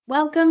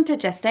Welcome to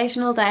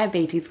Gestational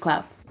Diabetes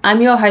Club. I'm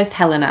your host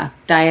Helena,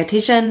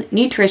 dietitian,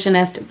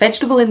 nutritionist,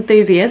 vegetable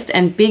enthusiast,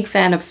 and big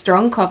fan of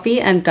strong coffee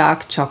and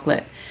dark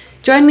chocolate.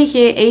 Join me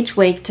here each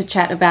week to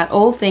chat about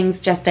all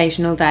things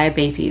gestational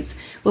diabetes.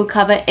 We'll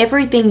cover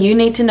everything you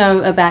need to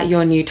know about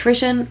your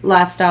nutrition,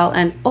 lifestyle,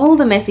 and all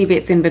the messy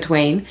bits in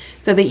between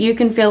so that you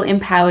can feel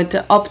empowered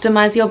to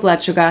optimize your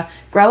blood sugar,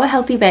 grow a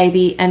healthy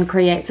baby, and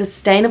create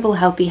sustainable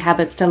healthy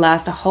habits to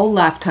last a whole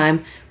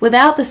lifetime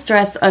without the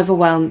stress,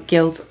 overwhelm,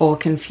 guilt, or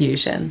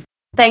confusion.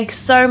 Thanks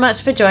so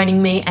much for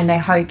joining me, and I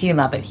hope you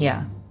love it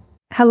here.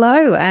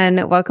 Hello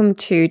and welcome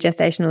to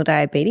Gestational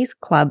Diabetes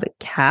Club,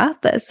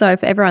 Kath. So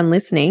for everyone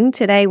listening,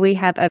 today we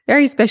have a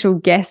very special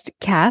guest,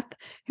 Kath,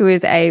 who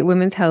is a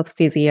women's health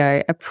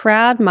physio, a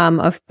proud mum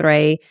of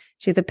 3.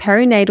 She's a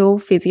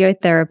perinatal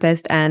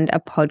physiotherapist and a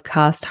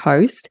podcast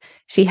host.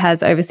 She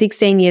has over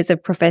 16 years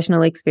of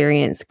professional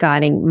experience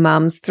guiding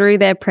mums through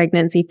their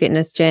pregnancy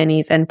fitness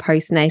journeys and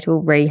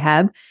postnatal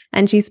rehab,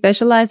 and she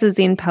specializes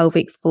in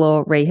pelvic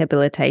floor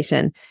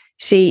rehabilitation.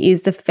 She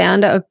is the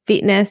founder of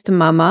FITNEST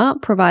MAMA,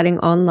 providing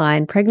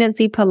online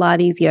pregnancy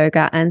Pilates,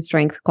 yoga, and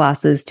strength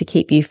classes to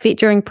keep you fit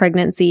during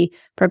pregnancy,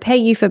 prepare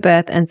you for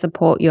birth, and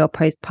support your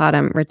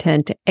postpartum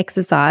return to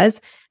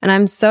exercise. And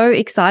I'm so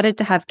excited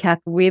to have Kath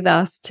with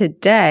us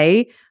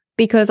today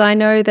because I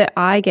know that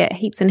I get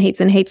heaps and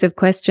heaps and heaps of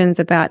questions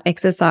about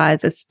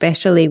exercise,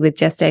 especially with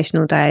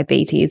gestational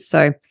diabetes.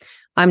 So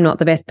I'm not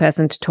the best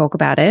person to talk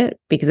about it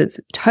because it's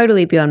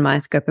totally beyond my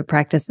scope of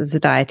practice as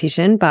a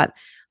dietitian, but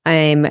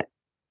I'm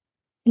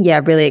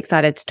really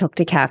excited to talk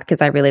to Kath because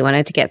I really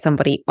wanted to get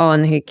somebody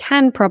on who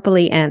can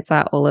properly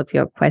answer all of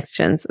your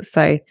questions.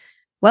 So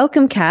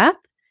welcome, Kath.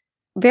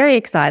 Very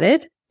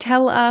excited.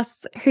 Tell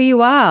us who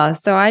you are.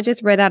 So I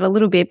just read out a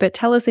little bit, but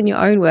tell us in your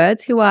own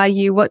words, who are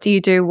you? What do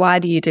you do? Why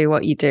do you do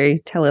what you do?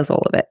 Tell us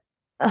all of it.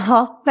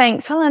 Oh,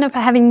 thanks, Helena, for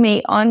having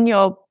me on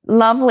your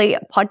lovely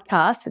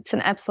podcast. It's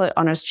an absolute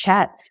honor to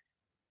chat.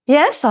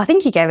 Yes, I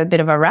think you gave a bit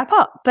of a wrap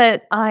up,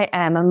 but I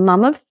am a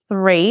mum of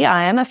 3.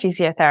 I am a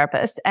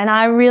physiotherapist, and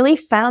I really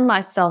found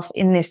myself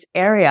in this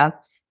area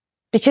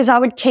because I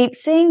would keep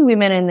seeing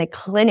women in the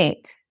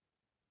clinic,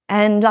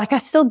 and I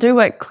still do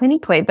work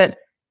clinically, but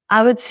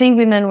I would see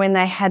women when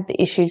they had the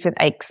issues with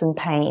aches and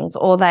pains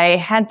or they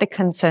had the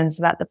concerns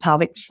about the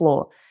pelvic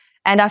floor.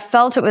 And I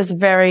felt it was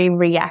very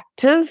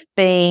reactive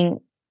being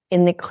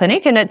in the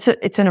clinic, and it's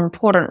an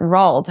important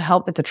role to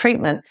help with the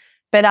treatment.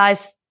 But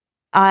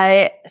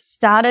I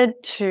started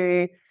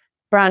to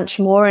branch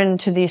more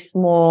into this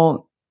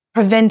more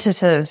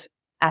preventative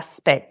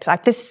aspect.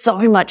 Like there's so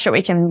much that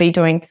we can be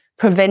doing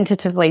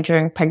preventatively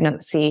during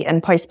pregnancy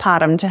and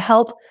postpartum to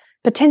help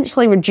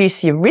potentially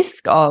reduce your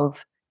risk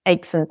of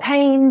aches and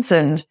pains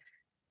and,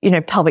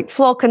 pelvic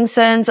floor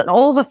concerns and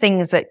all the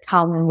things that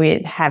come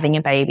with having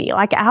a baby.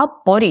 Like our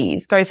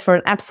bodies go through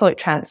an absolute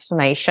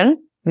transformation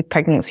with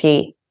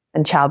pregnancy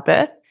and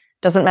childbirth.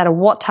 Doesn't matter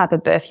what type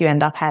of birth you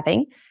end up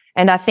having.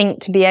 And I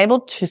think to be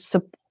able to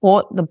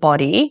support the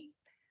body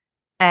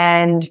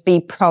and be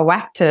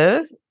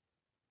proactive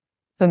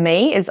for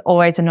me is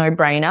always a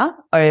no-brainer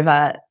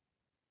over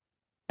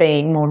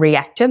being more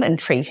reactive and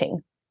treating.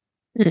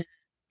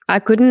 I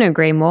couldn't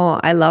agree more.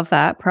 I love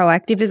that.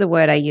 Proactive is a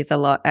word I use a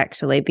lot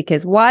actually,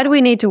 because why do we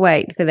need to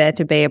wait for there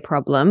to be a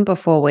problem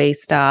before we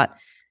start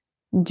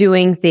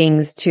doing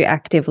things to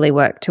actively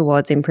work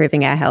towards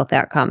improving our health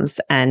outcomes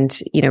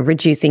and,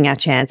 reducing our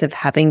chance of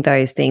having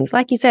those things,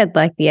 like you said,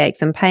 like the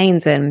aches and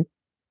pains and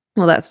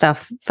all that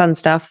stuff, fun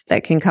stuff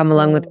that can come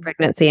along with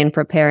pregnancy and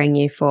preparing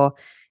you for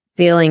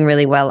feeling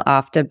really well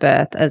after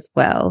birth as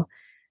well.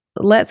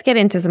 Let's get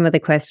into some of the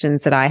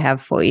questions that I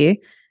have for you.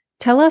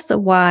 Tell us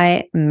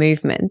why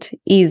movement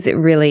is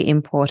really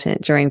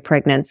important during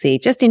pregnancy,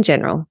 just in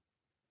general.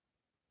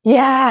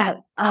 Yeah.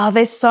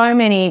 There's so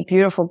many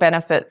beautiful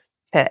benefits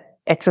to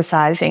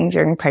exercising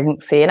during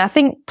pregnancy. And I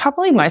think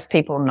probably most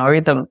people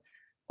know them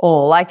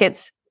all. Like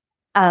it's,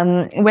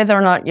 whether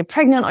or not you're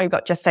pregnant or you've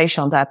got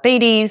gestational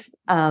diabetes,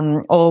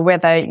 or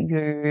whether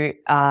you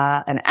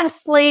are an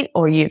athlete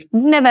or you've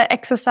never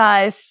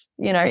exercised,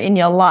 in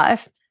your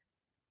life.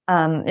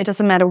 It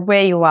doesn't matter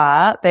where you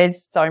are.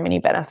 There's so many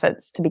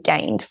benefits to be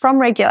gained from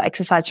regular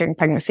exercise during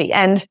pregnancy.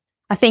 And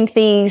I think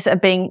these are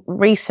being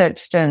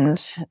researched and,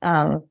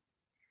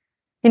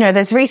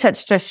 there's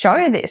research to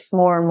show this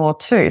more and more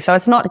too. So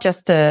it's not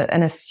just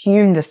an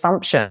assumed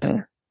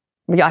assumption.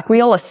 Like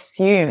we all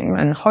assume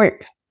and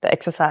hope that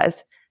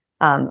exercise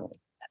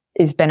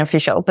is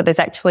beneficial, but there's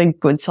actually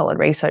good solid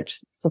research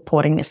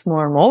supporting this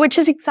more and more, which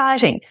is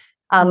exciting.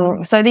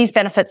 So these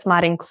benefits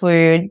might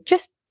include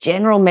just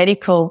general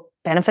medical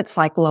benefits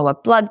like lower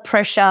blood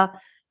pressure,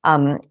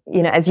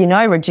 as you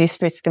know,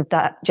 reduced risk of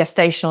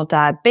gestational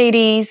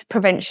diabetes,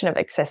 prevention of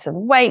excessive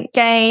weight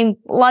gain,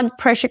 blood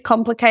pressure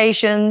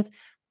complications.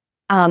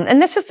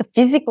 And this is the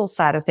physical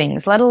side of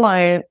things, let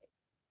alone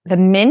the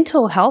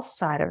mental health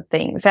side of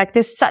things. Like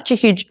there's such a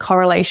huge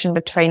correlation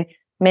between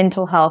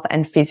mental health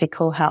and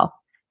physical health.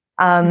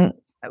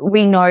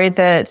 We know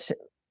that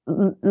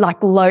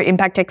like low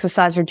impact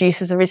exercise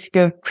reduces the risk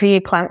of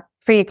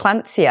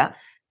preeclampsia,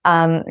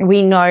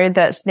 We know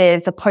that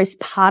there's a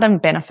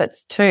postpartum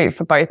benefits too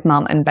for both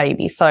mum and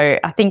baby. So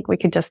I think we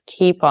could just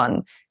keep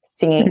on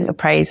singing the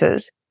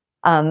praises.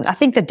 I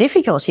think the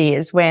difficulty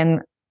is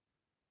when,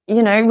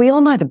 we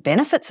all know the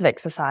benefits of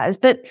exercise,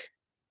 but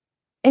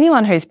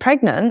anyone who's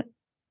pregnant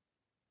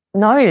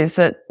knows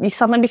that you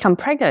suddenly become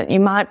pregnant. You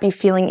might be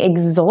feeling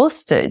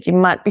exhausted. You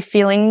might be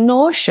feeling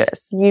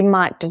nauseous. You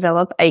might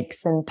develop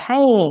aches and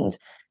pains.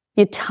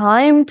 You're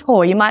time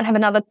poor. You might have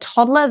another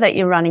toddler that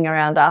you're running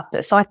around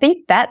after. So I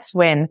think that's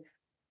when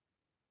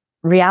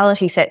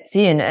reality sets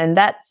in, and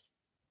that's,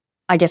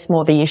 I guess,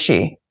 more the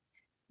issue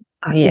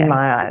in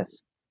my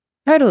eyes.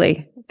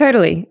 Totally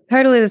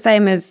the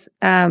same as,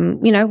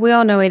 we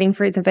all know eating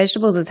fruits and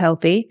vegetables is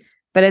healthy,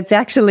 but it's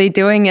actually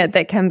doing it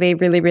that can be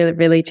really, really,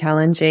 really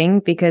challenging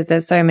because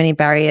there's so many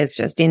barriers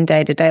just in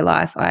day-to-day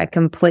life. I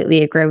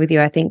completely agree with you.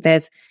 I think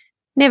there's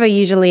never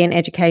usually an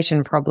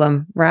education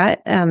problem, right?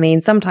 I mean,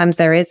 sometimes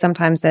there's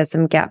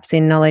some gaps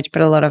in knowledge,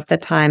 but a lot of the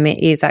time it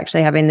is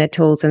actually having the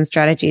tools and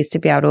strategies to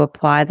be able to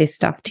apply this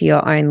stuff to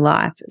your own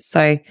life.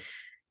 So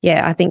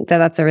yeah, I think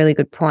that's a really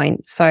good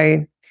point.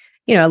 So,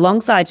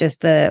 alongside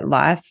just the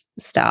life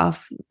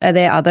stuff, are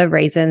there other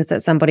reasons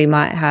that somebody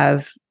might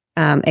have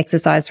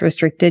exercise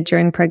restricted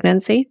during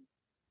pregnancy?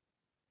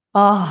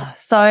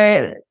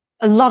 So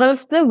a lot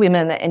of the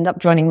women that end up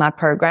joining my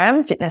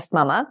program, FITNEST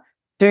MAMA,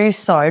 do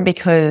so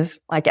because,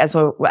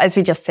 as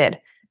we just said,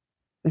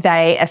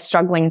 they are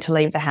struggling to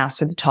leave the house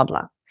with a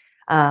toddler.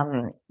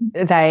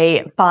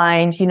 They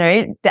find,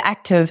 the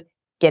act of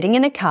getting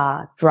in a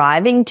car,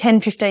 driving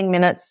 10, 15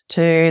 minutes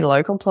to the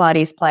local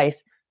Pilates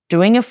place,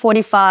 doing a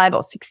 45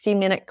 or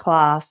 60-minute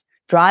class,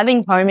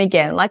 driving home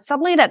again,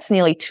 suddenly that's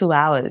nearly 2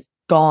 hours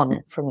gone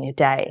from your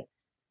day.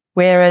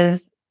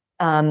 Whereas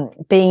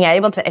being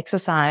able to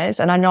exercise,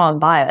 and I know I'm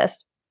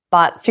biased,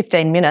 but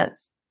 15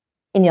 minutes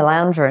in your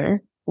lounge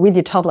room with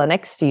your toddler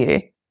next to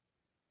you,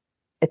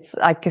 it's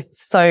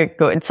so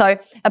good. So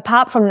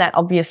apart from that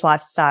obvious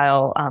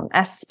lifestyle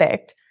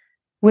aspect,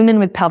 women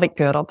with pelvic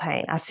girdle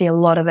pain, I see a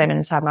lot of them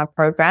inside my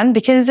program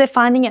because they're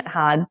finding it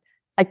hard.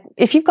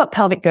 If you've got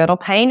pelvic girdle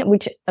pain,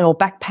 or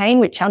back pain,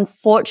 which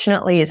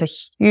unfortunately is a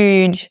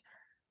huge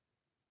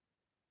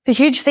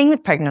thing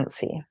with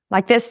pregnancy.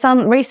 There's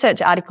some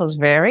research articles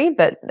vary,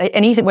 but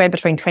anywhere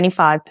between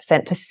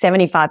 25% to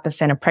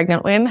 75% of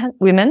pregnant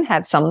women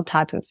have some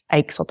type of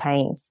aches or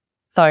pains.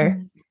 So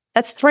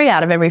that's 3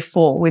 out of every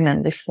 4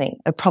 women listening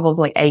are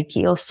probably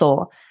achy or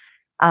sore.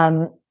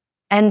 And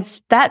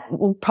that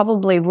will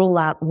probably rule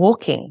out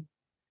walking,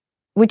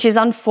 which is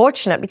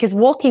unfortunate because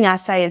walking, I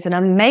say, is an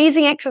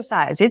amazing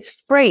exercise.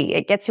 It's free.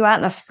 It gets you out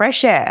in the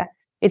fresh air.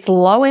 It's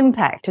low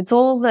impact. It's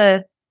all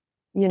the,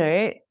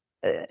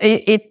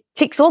 it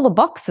ticks all the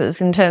boxes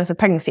in terms of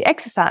pregnancy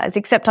exercise,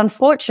 except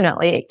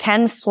unfortunately it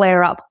can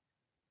flare up,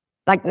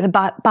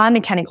 the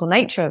biomechanical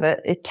nature of it,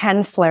 it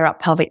can flare up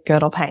pelvic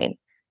girdle pain,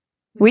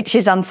 which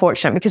is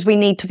unfortunate because we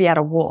need to be able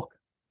to walk,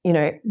 we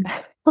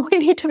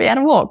need to be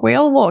able to walk. We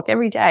all walk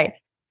every day.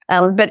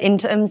 But in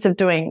terms of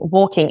doing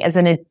walking as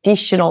an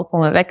additional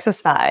form of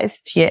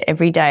exercise to your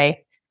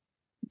everyday,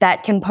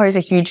 that can pose a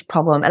huge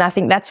problem. And I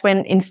think that's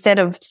when, instead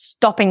of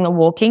stopping the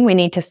walking, we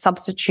need to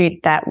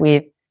substitute that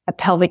with a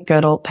pelvic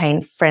girdle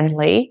pain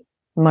friendly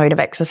mode of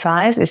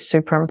exercise is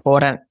super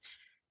important.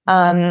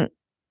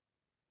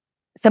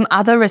 Some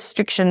other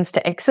restrictions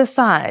to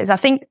exercise. I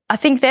think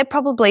they're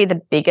probably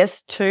the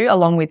biggest two,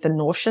 along with the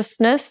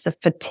nauseousness, the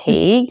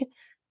fatigue.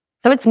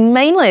 So it's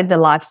mainly the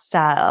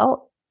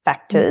lifestyle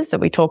factors that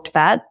we talked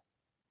about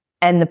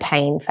and the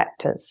pain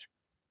factors.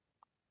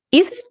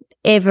 Is it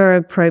ever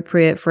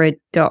appropriate for a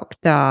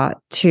doctor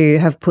to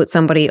have put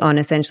somebody on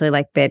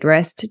essentially bed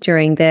rest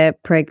during their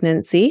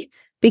pregnancy?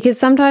 Because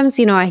sometimes,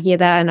 I hear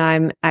that and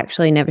I'm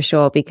actually never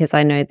sure because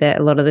I know that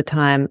a lot of the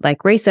time,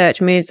 research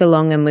moves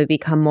along and we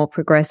become more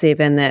progressive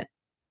and that,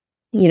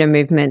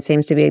 movement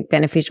seems to be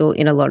beneficial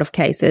in a lot of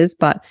cases.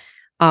 But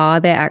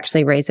are there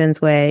actually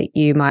reasons where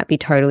you might be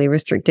totally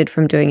restricted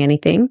from doing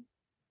anything?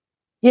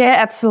 Yeah,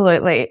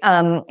 absolutely.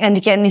 And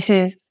again, this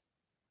is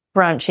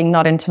branching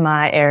not into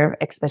my area of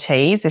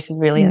expertise. This is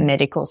really the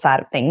medical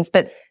side of things,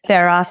 but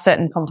there are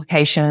certain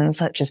complications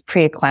such as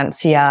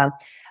preeclampsia,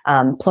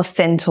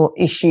 placental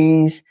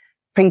issues,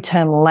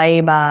 preterm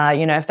labor,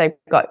 if they've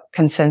got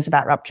concerns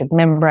about ruptured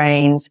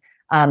membranes,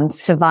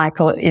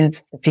 cervical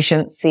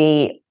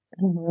insufficiency,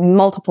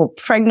 multiple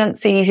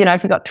pregnancies,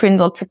 if you've got twins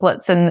or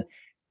triplets and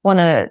want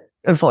to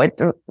avoid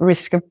the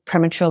risk of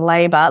premature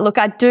labor. Look,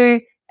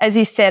 as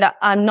you said,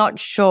 I'm not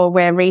sure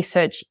where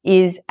research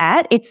is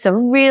at. It's a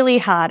really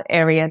hard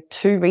area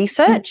to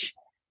research.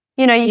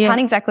 You can't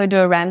exactly do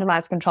a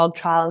randomized controlled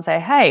trial and say,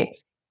 hey,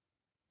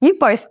 you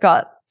both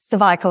got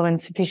cervical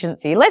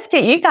insufficiency. Let's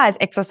get you guys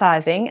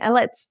exercising and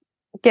let's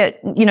get,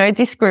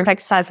 this group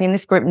exercising and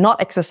this group not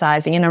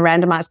exercising in a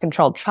randomized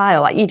controlled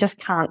trial. You just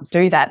can't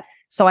do that.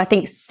 So I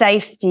think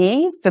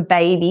safety for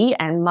baby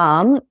and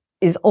mum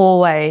is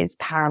always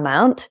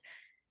paramount.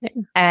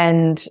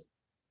 And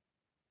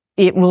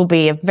it will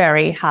be a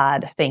very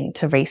hard thing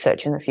to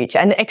research in the future.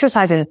 And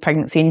exercise in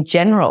pregnancy in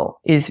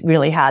general is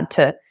really hard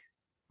to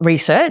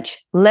research,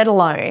 let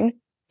alone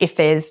if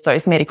there's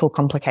those medical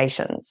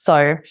complications.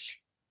 So,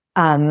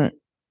 I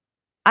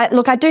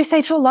do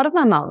say to a lot of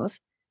my mums,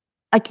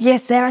 like,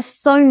 yes, there are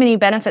so many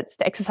benefits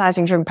to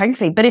exercising during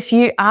pregnancy, but if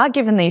you are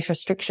given these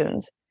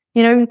restrictions,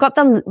 you've got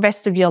the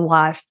rest of your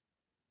life,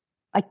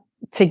 like,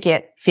 to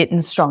get fit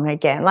and strong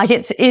again. Like,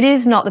 it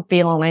is not the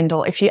be all and end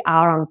all if you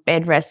are on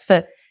bed rest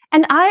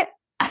and I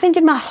think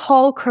in my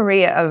whole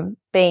career of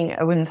being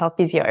a women's health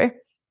physio,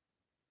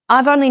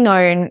 I've only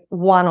known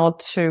one or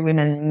two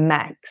women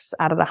max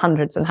out of the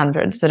hundreds and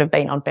hundreds that have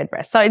been on bed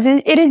rest. So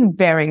it is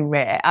very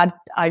rare. I've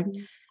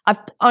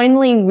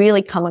only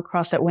really come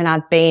across it when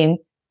I've been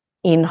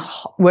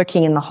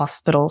working in the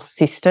hospital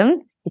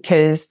system,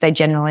 because they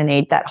generally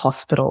need that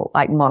hospital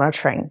like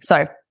monitoring.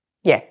 So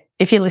yeah,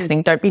 if you're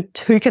listening, don't be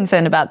too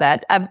concerned about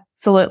that.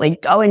 Absolutely.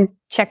 Go and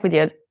check with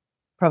your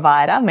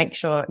provider. Make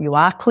sure you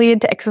are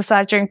cleared to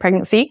exercise during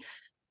pregnancy.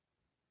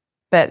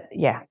 But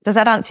yeah, does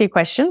that answer your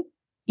question?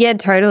 Yeah,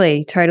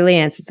 totally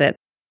answers it.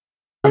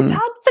 It's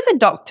hard for the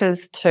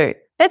doctors too.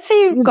 Let's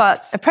say you've got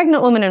a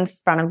pregnant woman in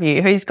front of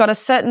you who's got a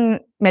certain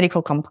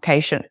medical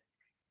complication.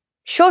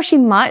 Sure, she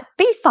might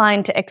be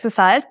fine to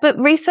exercise, but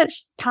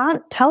research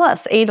can't tell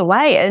us either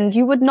way. And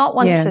you would not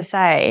want to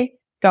say,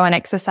 go and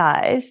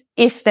exercise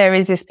if there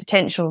is this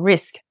potential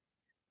risk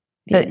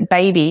that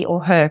baby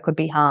or her could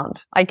be harmed.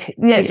 Like,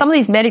 some of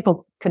these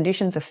medical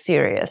conditions are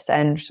serious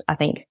and I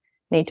think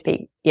need to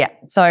be,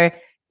 So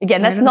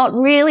again, that's not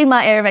really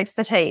my area of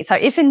expertise. So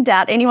if in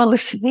doubt, anyone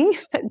listening,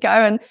 go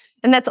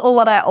and that's all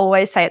what I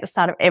always say at the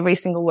start of every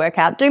single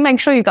workout. Do make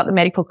sure you've got the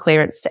medical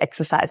clearance to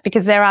exercise,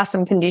 because there are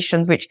some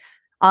conditions which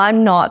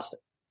I'm not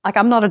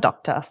a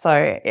doctor.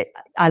 So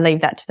I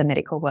leave that to the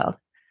medical world.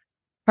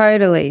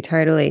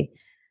 Totally.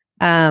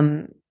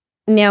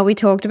 Now we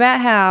talked about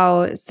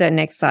how certain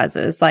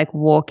exercises like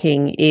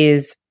walking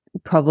is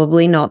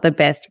probably not the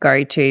best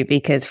go-to,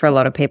 because for a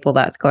lot of people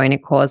that's going to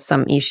cause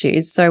some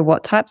issues. So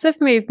what types of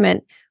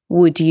movement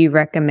would you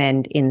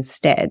recommend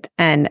instead?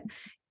 And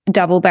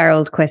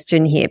double-barreled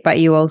question here, but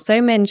you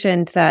also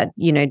mentioned that,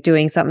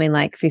 doing something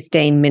like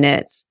 15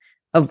 minutes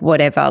of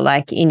whatever,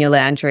 like in your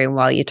lounge room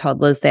while your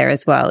toddler's there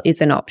as well, is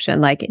an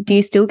option. Like, do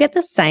you still get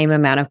the same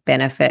amount of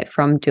benefit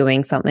from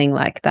doing something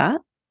like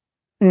that?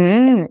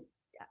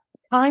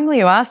 Timely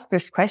you ask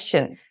this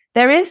question.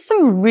 There is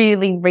some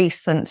really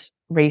recent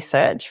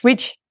research,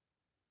 which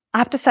I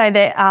have to say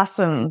there are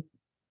some,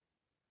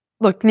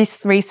 look,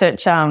 this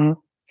research, I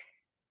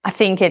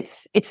think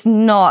it's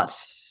not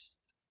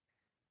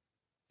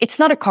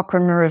a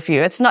Cochrane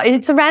review. It's a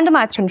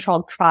randomized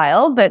controlled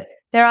trial, but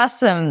there are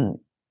some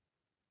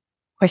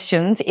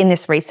questions in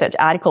this research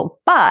article.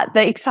 But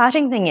the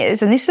exciting thing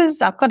is, and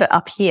I've got it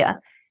up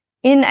here,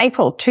 in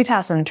April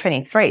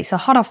 2023, so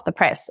hot off the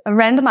press, a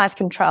randomized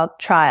controlled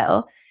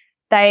trial,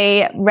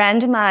 they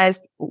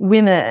randomized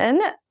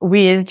women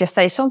with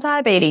gestational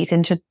diabetes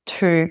into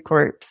two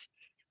groups.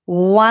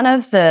 One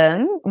of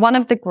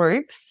the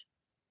groups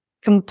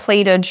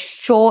completed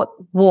short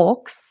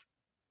walks,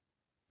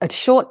 a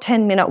short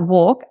 10-minute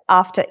walk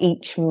after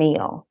each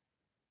meal.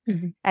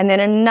 Mm-hmm. And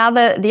then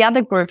the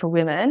other group of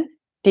women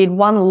did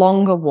one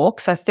longer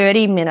walk, so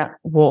 30-minute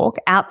walk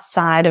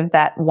outside of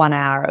that 1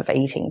 hour of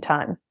eating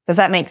time. Does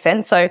that make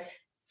sense? So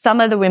some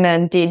of the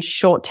women did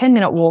short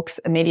 10-minute walks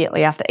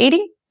immediately after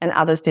eating, and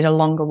others did a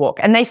longer walk.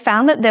 And they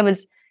found that there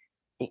was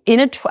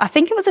I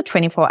think it was a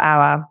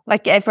 24-hour,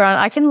 like everyone,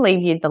 I can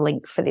leave you the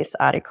link for this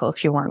article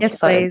if you want. Yes,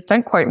 please.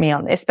 Don't quote me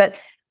on this, but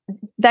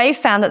they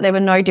found that there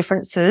were no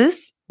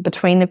differences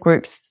between the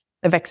groups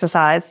of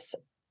exercise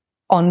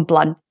on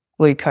blood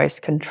glucose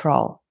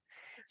control.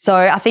 So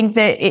I think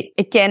that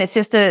it's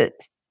just a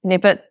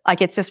snippet,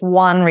 like it's just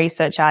one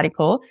research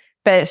article,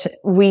 but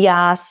we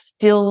are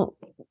still,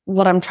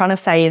 what I'm trying to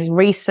say is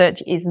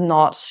research is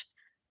not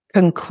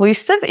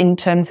conclusive in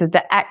terms of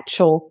the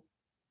actual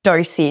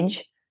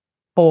dosage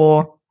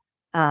for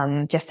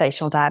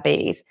gestational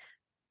diabetes.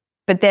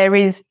 But there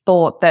is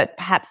thought that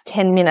perhaps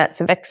 10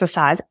 minutes of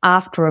exercise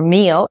after a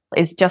meal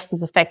is just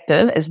as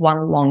effective as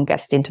one longer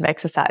stint of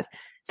exercise.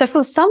 So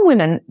for some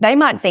women, they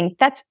might think,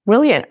 that's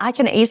brilliant. I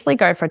can easily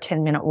go for a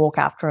 10-minute walk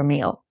after a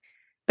meal.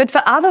 But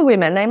for other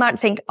women, they might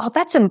think, oh,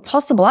 that's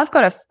impossible. I've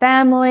got a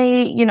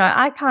family.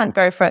 I can't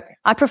go for it.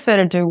 I prefer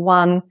to do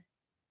one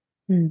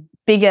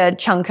bigger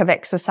chunk of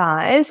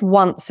exercise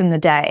once in the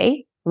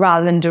day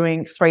rather than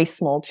doing 3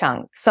 small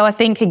chunks. So I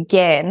think,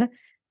 again,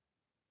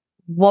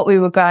 what we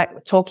were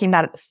talking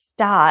about at the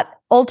start,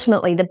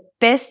 ultimately the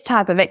best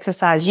type of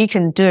exercise you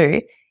can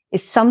do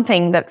is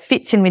something that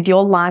fits in with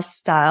your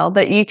lifestyle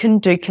that you can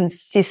do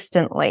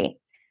consistently.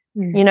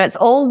 It's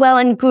all well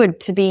and good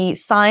to be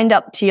signed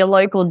up to your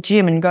local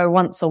gym and go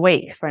once a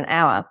week for an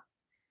hour.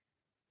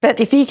 But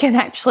if you can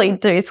actually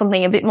do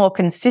something a bit more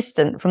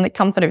consistent from the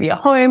comfort of your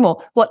home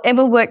or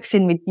whatever works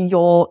in with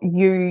your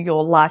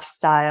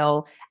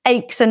lifestyle,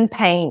 aches and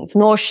pains,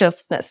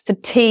 nauseousness,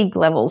 fatigue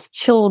levels,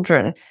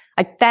 children,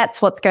 like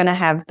that's what's going to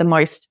have the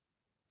most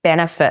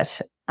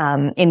benefit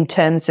in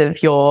terms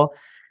of your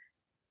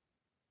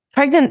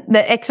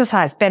the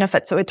exercise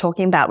benefits that we're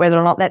talking about, whether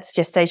or not that's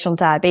gestational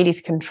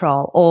diabetes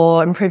control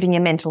or improving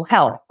your mental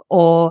health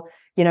or,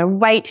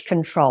 weight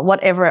control,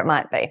 whatever it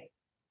might be.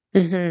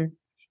 Mm-hmm.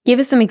 Give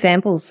us some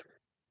examples.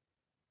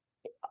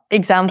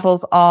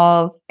 Examples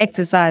of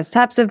exercise,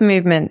 types of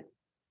movement.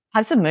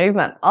 Types of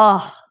movement.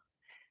 Oh,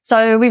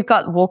 so we've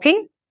got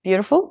walking,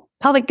 beautiful.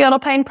 Pelvic girdle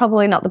pain,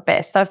 probably not the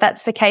best. So if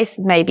that's the case,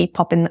 maybe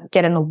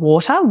get in the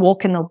water,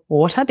 walk in the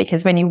water,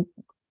 because when you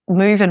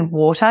move in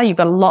water, you've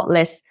got a lot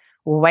less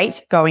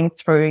weight going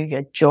through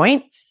your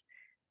joints.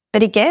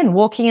 But again,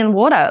 walking in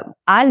water,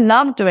 I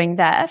love doing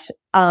that.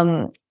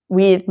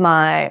 With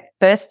my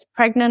first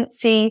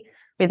pregnancy,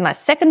 with my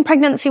second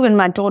pregnancy, when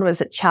my daughter was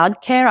at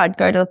childcare, I'd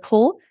go to the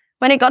pool.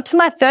 When it got to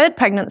my third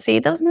pregnancy,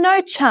 there was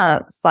no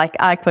chance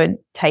I could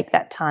take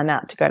that time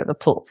out to go to the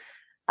pool.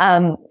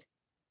 But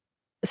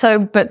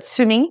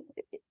swimming,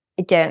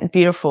 again,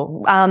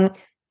 beautiful.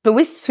 But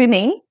with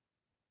swimming,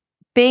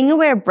 being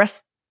aware of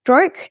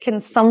breaststroke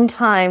can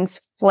sometimes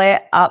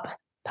flare up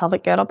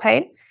pelvic girdle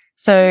pain.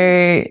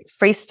 So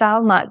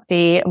freestyle might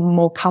be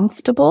more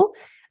comfortable,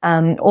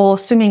 or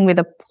swimming with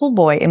a pull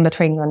buoy in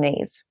between your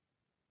knees.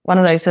 One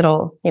of those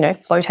little,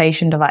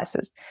 flotation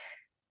devices.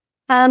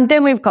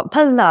 Then we've got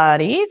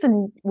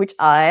Pilates, which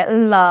I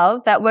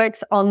love. That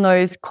works on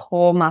those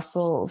core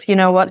muscles. You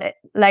know what,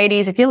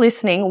 ladies, if you're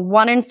listening,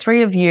 1 in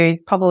 3 of you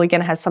probably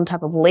going to have some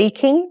type of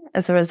leaking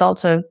as a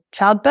result of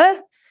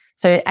childbirth.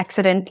 So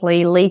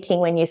accidentally leaking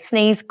when you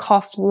sneeze,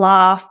 cough,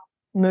 laugh,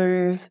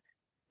 move.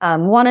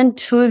 1 in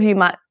 2 of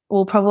you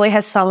will probably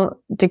have some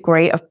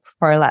degree of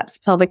prolapse,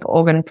 pelvic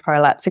organ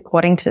prolapse,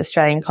 according to the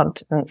Australian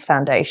Continence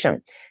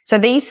Foundation. So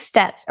these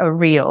stats are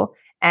real,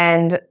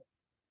 and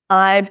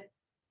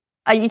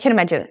you can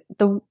imagine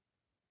the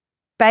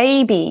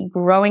baby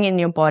growing in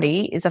your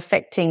body is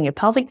affecting your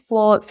pelvic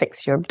floor, it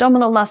affects your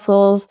abdominal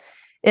muscles,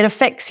 it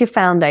affects your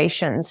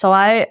foundation. So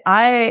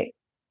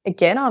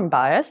again, I'm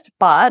biased,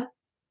 but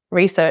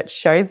research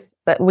shows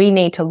that we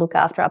need to look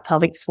after our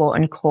pelvic floor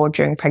and core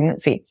during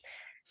pregnancy.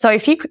 So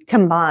if you could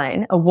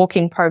combine a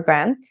walking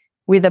program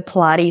with a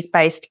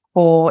Pilates-based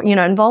core,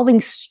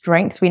 involving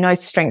strength, we know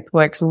strength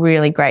works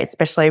really great,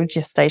 especially with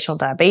gestational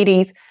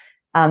diabetes.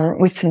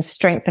 With some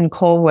strength and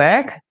core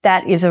work,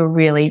 that is a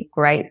really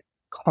great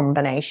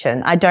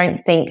combination. I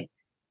don't think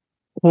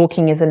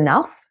walking is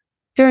enough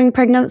during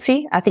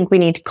pregnancy. I think we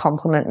need to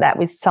complement that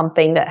with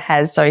something that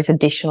has those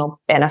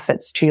additional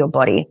benefits to your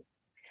body.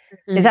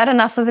 Mm-hmm. Is that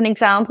enough of an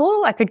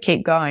example? I could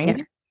keep going.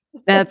 Yeah.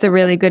 That's a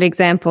really good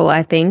example,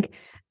 I think.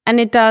 And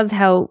it does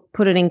help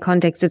put it in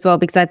context as well,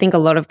 because I think a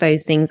lot of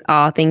those things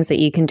are things that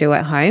you can do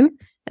at home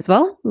as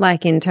well,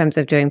 like in terms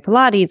of doing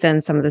Pilates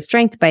and some of the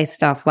strength-based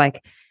stuff.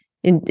 Like,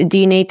 do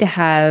you need to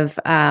have,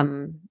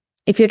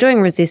 if you're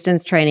doing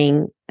resistance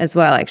training as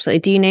well, actually,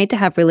 do you need to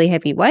have really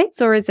heavy weights,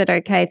 or is it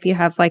okay if you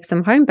have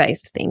some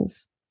home-based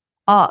things?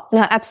 Oh,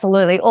 no,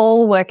 absolutely.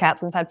 All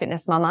workouts inside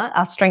Fitness Mama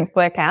are strength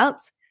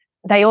workouts.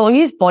 They all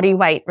use body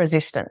weight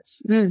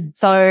resistance. Mm.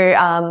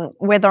 So,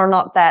 whether or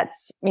not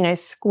that's,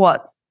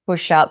 squats,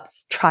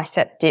 push-ups,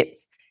 tricep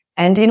dips,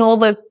 and in all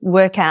the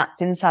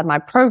workouts inside my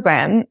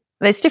program,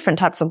 there's different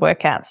types of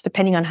workouts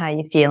depending on how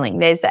you're feeling.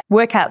 There's the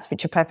workouts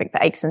which are perfect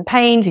for aches and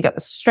pains. You've got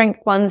the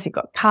strength ones, you've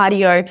got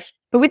cardio.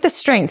 But with the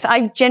strength,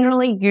 I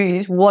generally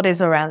use what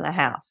is around the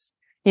house.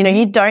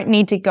 You don't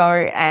need to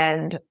go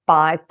and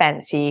buy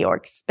fancy or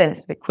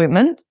expensive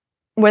equipment,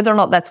 whether or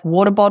not that's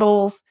water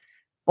bottles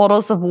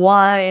of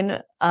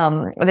wine.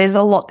 There's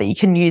a lot that you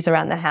can use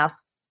around the house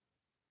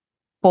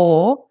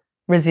for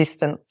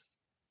resistance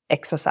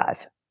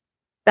exercise.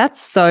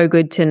 That's so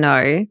good to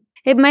know.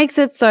 It makes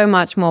it so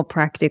much more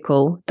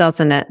practical,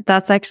 doesn't it?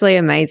 That's actually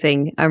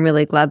amazing. I'm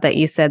really glad that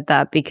you said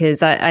that,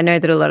 because I know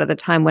that a lot of the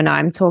time when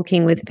I'm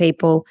talking with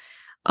people,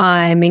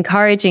 I'm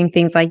encouraging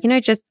things like,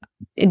 just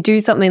do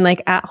something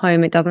at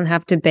home. It doesn't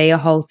have to be a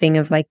whole thing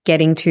of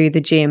getting to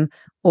the gym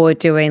or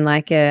doing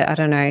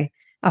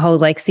a whole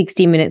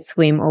 60-minute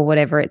swim or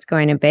whatever it's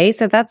going to be.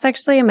 So that's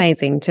actually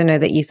amazing to know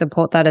that you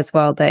support that as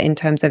well, that in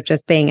terms of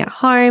just being at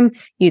home,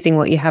 using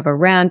what you have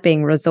around,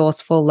 being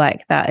resourceful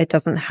like that, it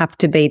doesn't have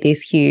to be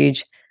this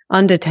huge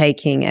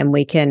undertaking, and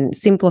we can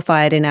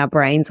simplify it in our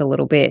brains a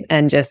little bit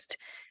and just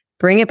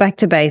bring it back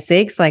to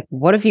basics.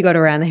 What have you got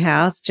around the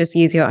house? Just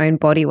use your own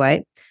body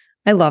weight.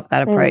 I love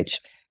that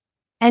approach.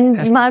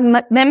 And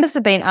my members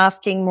have been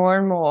asking more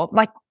and more,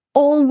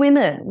 all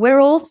women, we're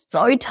all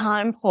so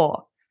time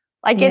poor.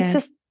 It's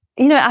just,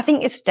 I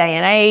think it's day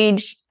and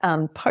age,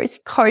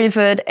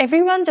 post-COVID,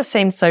 everyone just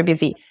seems so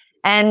busy.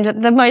 And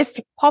the most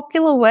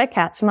popular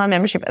workouts in my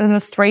membership are the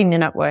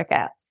 3-minute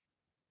workouts.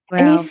 Wow.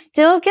 And you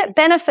still get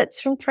benefits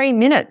from 3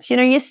 minutes.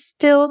 You're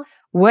still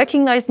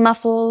working those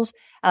muscles.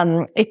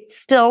 It's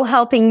still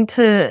helping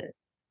to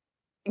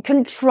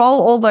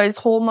control all those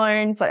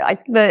hormones,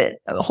 like the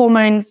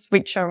hormones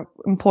which are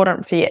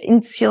important for your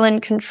insulin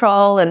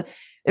control and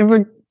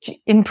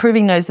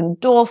improving those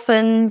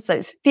endorphins,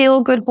 those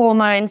feel-good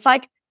hormones.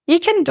 You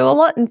can do a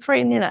lot in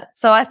 3 minutes.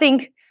 So I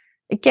think,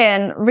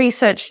 again,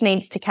 research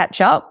needs to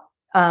catch up.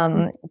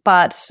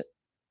 But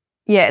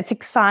yeah, it's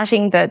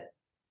exciting that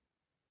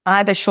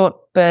either short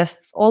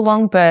bursts or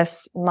long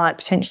bursts might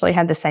potentially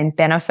have the same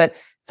benefit.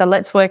 So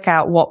let's work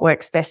out what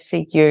works best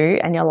for you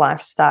and your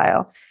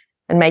lifestyle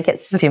and make it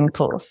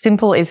simple.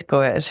 Simple is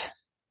good.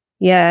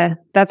 Yeah,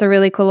 that's a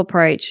really cool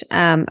approach.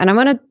 And I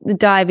want to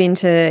dive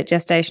into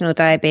gestational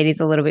diabetes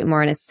a little bit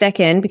more in a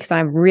second because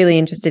I'm really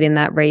interested in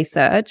that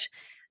research.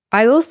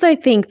 I also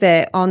think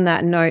that on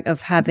that note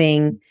of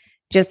having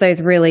just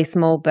those really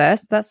small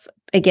bursts, that's,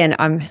 again,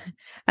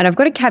 and I've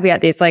got to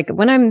caveat this, like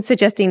when I'm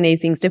suggesting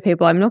these things to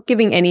people, I'm not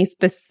giving any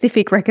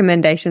specific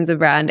recommendations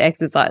around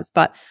exercise,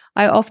 but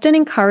I often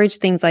encourage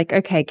things like,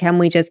 okay, can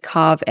we just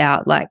carve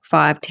out like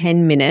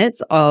 5-10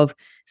 minutes of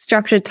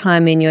structured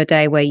time in your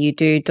day where you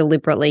do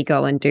deliberately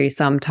go and do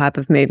some type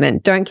of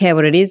movement? Don't care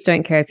what it is.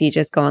 Don't care if you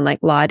just go and like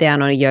lie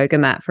down on a yoga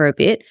mat for a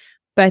bit.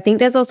 But I think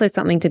there's also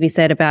something to be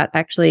said about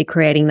actually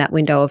creating that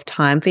window of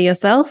time for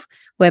yourself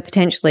where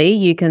potentially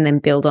you can then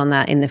build on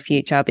that in the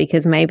future,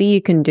 because maybe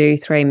you can do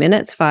 3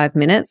 minutes, 5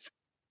 minutes,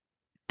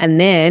 and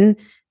then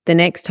the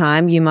next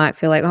time you might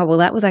feel like, oh, well,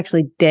 that was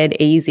actually dead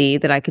easy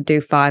that I could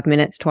do 5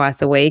 minutes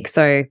twice a week.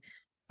 So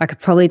I could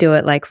probably do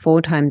it like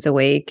 4 times a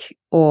week,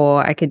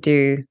 or I could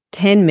do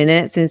 10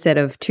 minutes instead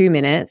of 2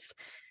 minutes.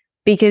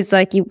 Because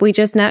like we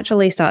just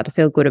naturally start to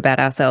feel good about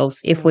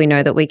ourselves if we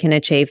know that we can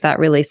achieve that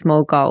really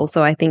small goal.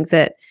 So I think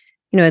that,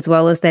 you know, as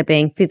well as there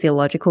being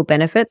physiological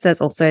benefits, there's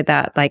also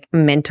that like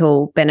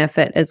mental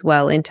benefit as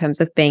well in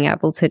terms of being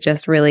able to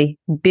just really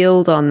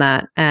build on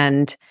that.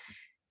 And,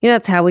 you know,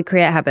 that's how we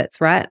create habits,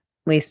 right?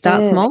 We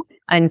start small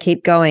and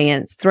keep going.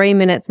 And it's 3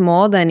 minutes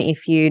more than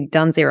if you'd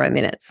done 0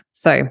 minutes.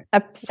 So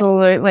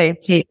absolutely.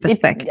 Keep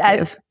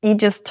perspective. You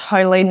just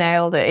totally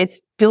nailed it.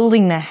 It's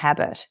building the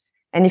habit.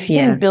 And if you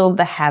can build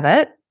the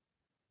habit,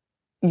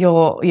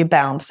 you're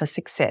bound for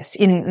success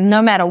in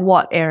no matter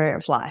what area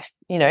of life,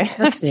 you know,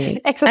 exercise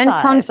and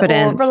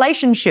confidence, or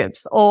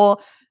relationships or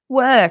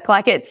work.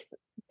 Like it's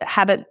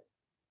habit,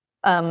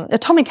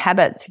 Atomic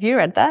Habits. Have you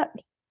read that?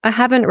 I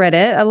haven't read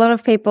it. A lot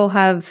of people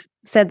have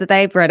said that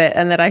they've read it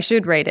and that I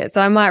should read it.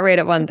 So I might read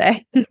it one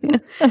day.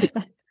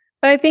 But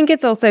I think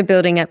it's also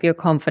building up your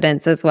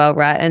confidence as well,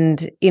 right?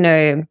 And, you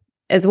know,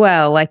 as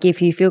well, like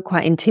if you feel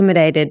quite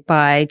intimidated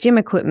by gym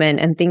equipment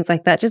and things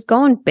like that, just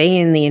go and be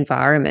in the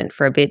environment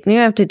for a bit. You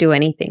don't have to do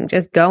anything.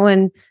 Just go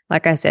and,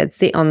 like I said,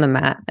 sit on the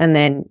mat and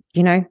then,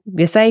 you know,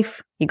 you're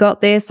safe. You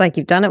got this. Like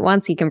you've done it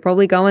once. You can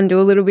probably go and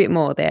do a little bit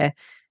more there.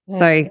 Yeah.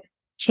 So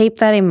keep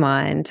that in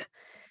mind.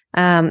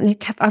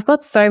 I've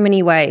got so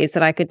many ways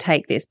that I could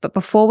take this, but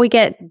before we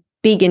get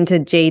big into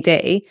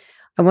GD,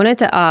 I wanted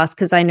to ask,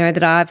 because I know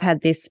that I've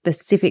had this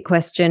specific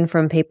question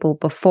from people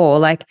before,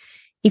 like,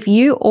 if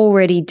you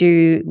already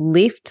do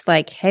lift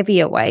like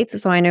heavier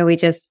weights, so I know we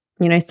just,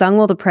 you know, sung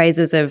all the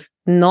praises of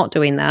not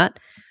doing that.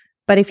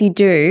 But if you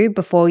do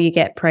before you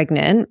get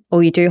pregnant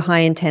or you do high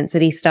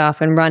intensity stuff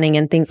and running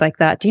and things like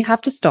that, do you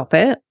have to stop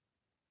it?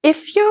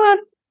 If you're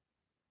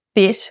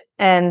fit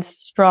and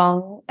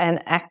strong and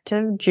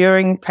active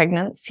during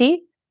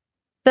pregnancy,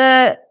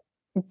 the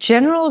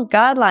general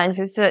guidelines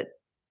is that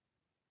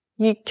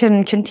you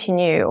can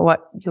continue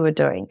what you were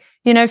doing.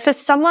 You know, for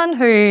someone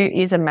who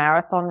is a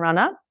marathon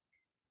runner,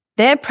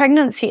 their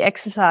pregnancy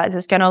exercise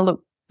is going to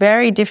look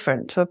very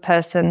different to a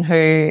person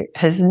who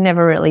has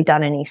never really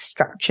done any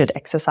structured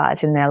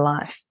exercise in their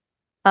life.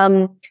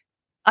 I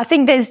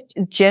think there's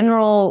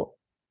general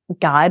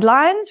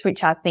guidelines,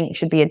 which I think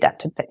should be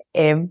adapted for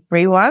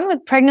everyone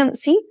with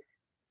pregnancy.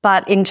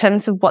 But in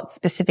terms of what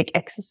specific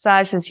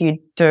exercises you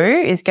do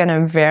is going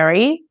to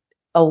vary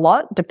a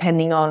lot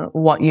depending on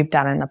what you've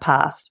done in the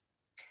past.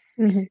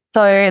 Mm-hmm.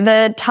 So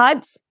the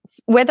types,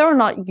 whether or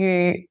not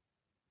you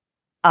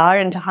are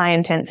into high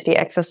intensity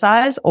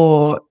exercise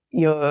or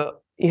you've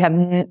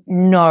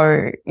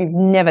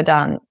never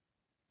done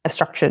a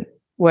structured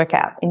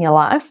workout in your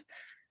life,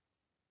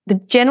 the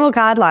general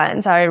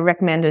guidelines I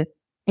recommend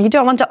you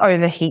don't want to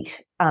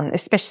overheat,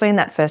 especially in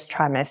that first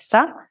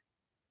trimester.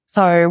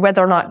 So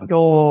whether or not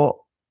you're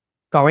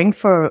going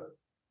for,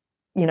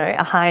 you know,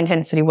 a high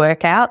intensity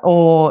workout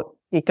or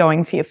you're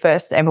going for your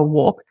first ever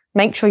walk,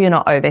 make sure you're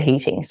not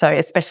overheating. So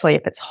especially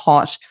if it's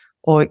hot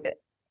or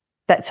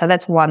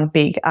that's one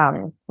big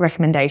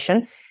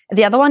recommendation.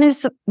 The other one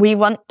is we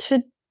want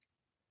to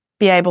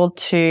be able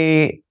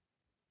to,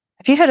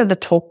 have you heard of the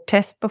talk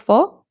test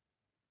before?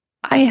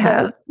 I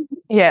have.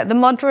 Yeah, the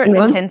moderate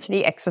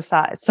intensity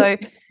exercise. So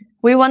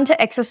we want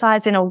to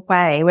exercise in a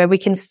way where we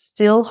can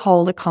still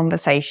hold a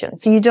conversation.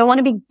 So you don't want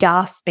to be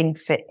gasping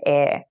for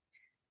air.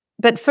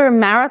 But for a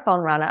marathon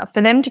runner,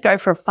 for them to go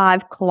for a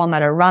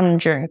 5-kilometer run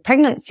during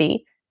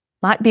pregnancy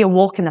might be a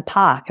walk in the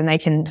park and they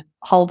can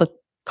hold a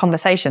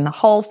conversation the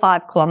whole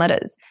 5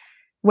 kilometers.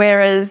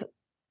 Whereas,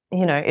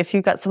 you know, if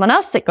you've got someone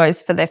else that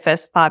goes for their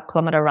first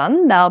 5-kilometer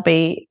run, they'll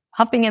be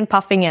huffing and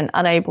puffing and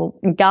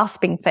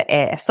gasping for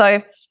air.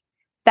 So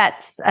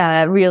that's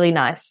a really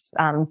nice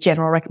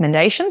general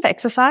recommendation for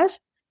exercise.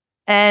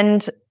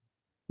 And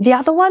the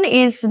other one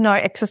is no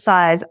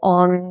exercise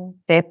on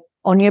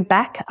your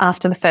back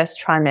after the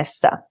first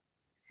trimester.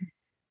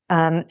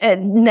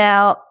 And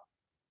now,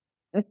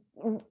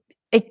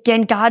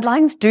 again,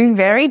 guidelines do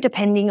vary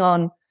depending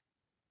on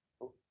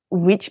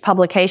which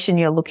publication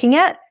you're looking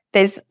at,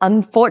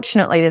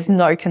 unfortunately, there's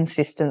no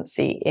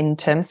consistency in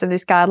terms of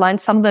this guideline.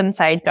 Some of them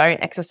say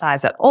don't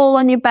exercise at all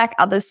on your back.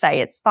 Others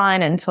say it's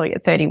fine until you're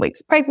 30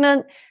 weeks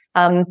pregnant.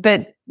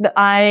 But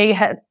I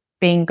have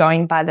been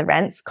going by the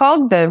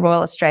RANZCOG, the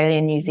Royal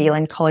Australian New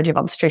Zealand College of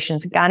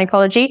Obstetricians and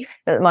Gynecology.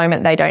 At the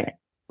moment, they don't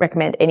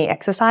recommend any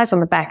exercise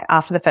on the back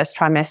after the first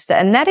trimester.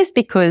 And that is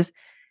because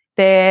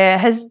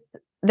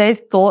they've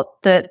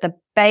thought that the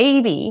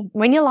baby,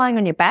 when you're lying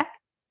on your back,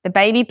 the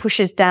baby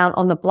pushes down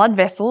on the blood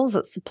vessels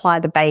that supply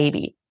the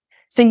baby.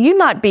 So you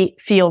might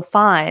feel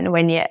fine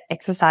when you're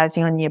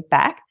exercising on your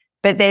back,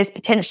 but there's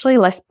potentially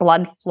less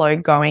blood flow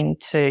going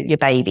to your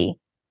baby.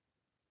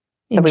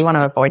 So we want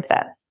to avoid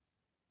that.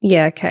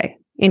 Yeah. Okay.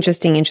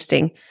 Interesting.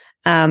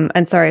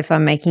 And sorry if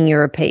I'm making you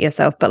repeat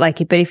yourself, but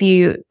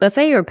if let's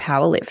say you're a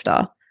power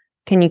lifter,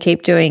 can you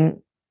keep doing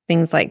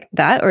things like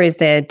that, or is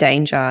there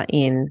danger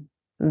in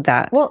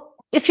that? Well,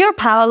 if you're a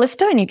power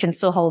lifter and you can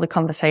still hold a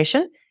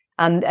conversation,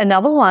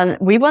 another one,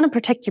 we want to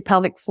protect your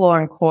pelvic floor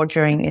and core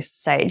during this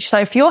stage. So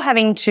if you're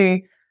having to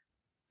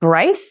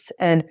brace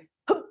and,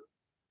 do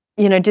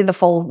the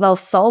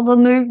Valsalva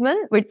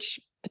movement, which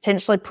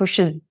potentially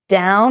pushes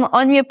down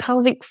on your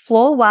pelvic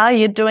floor while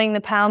you're doing the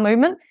power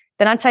movement,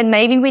 then I'd say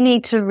maybe we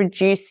need to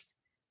reduce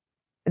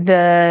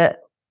the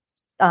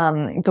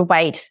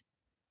weight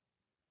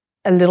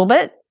a little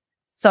bit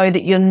so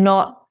that you're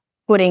not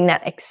putting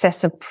that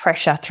excessive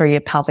pressure through your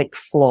pelvic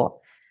floor.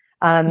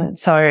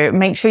 So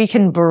make sure you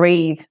can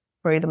breathe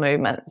through the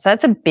movement. So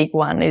that's a big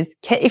one, is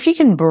if you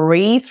can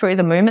breathe through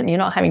the movement, you're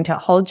not having to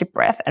hold your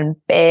breath and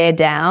bear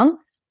down,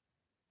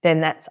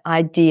 then that's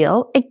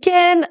ideal.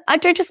 Again, I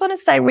do just want to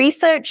say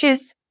research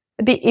is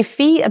a bit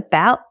iffy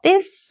about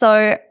this.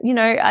 So,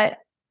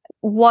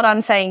 what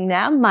I'm saying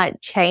now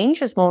might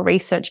change as more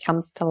research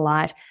comes to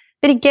light.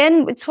 But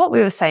again, it's what we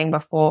were saying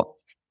before.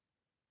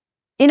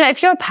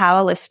 If you're a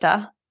power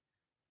lifter,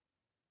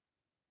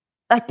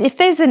 if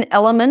there's an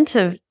element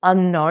of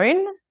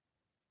unknown,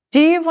 do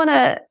you want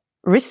to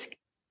risk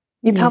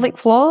your pelvic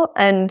floor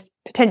and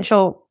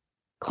potential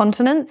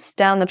continence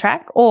down the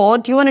track? Or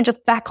do you want to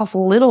just back off a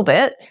little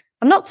bit?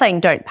 I'm not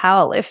saying don't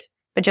power lift,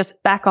 but just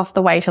back off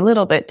the weight a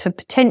little bit to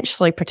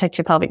potentially protect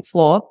your pelvic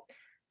floor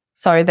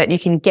so that you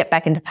can get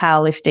back into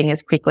powerlifting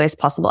as quickly as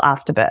possible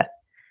after birth.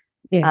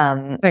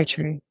 Yeah, very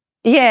true.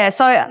 Yeah,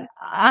 so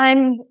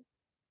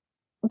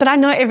but I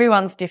know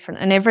everyone's different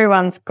and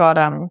everyone's got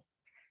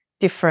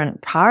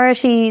different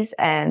priorities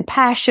and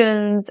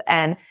passions.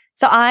 And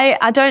so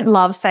I don't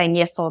love saying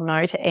yes or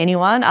no to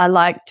anyone. I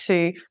like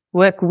to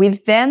work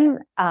with them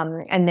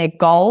and their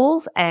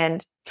goals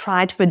and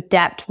try to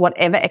adapt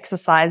whatever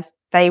exercise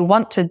they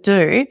want to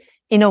do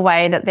in a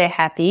way that they're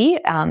happy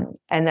and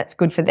that's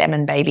good for them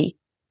and baby.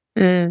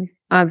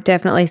 I've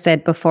definitely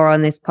said before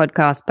on this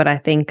podcast, but I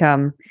think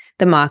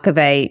the mark of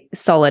a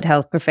solid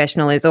health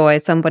professional is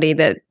always somebody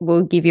that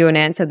will give you an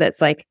answer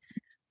that's like,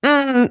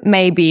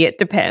 maybe it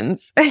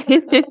depends. And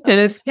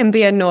it can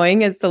be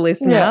annoying as the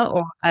listener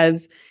or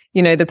as,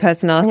 the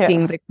person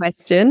asking the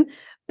question,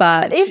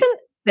 but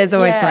there's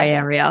always grey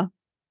area.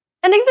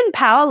 And even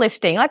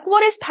powerlifting,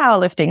 what is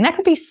powerlifting? That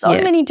could be so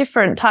many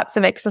different types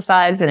of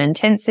exercise and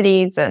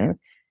intensities and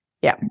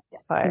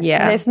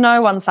there's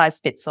no one size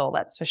fits all,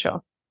 that's for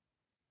sure.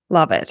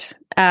 Love it.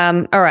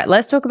 All right,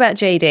 let's talk about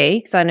GD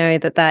because I know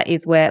that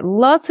is where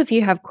lots of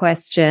you have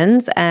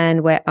questions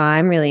and where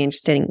I'm really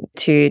interested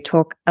to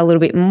talk a little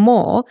bit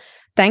more.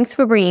 Thanks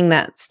for bringing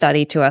that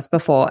study to us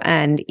before.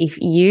 And if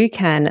you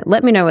can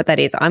let me know what that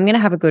is, I'm going to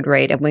have a good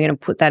read and we're going to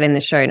put that in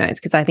the show notes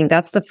because I think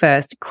that's the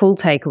first cool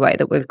takeaway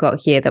that we've got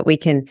here, that we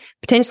can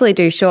potentially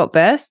do short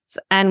bursts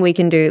and we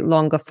can do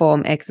longer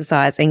form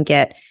exercise and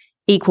get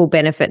equal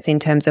benefits in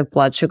terms of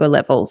blood sugar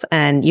levels.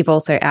 And you've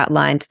also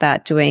outlined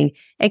that doing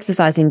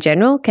exercise in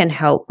general can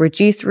help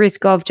reduce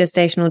risk of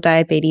gestational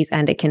diabetes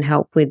and it can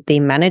help with the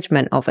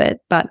management of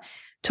it. But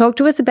talk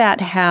to us about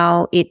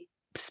how it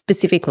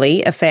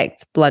specifically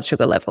affects blood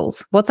sugar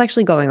levels. What's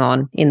actually going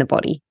on in the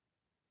body?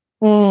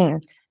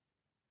 Well,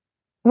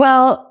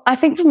 I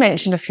think we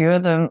mentioned a few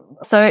of them.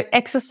 So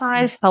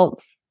exercise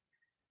helps.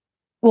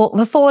 Well,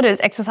 the thought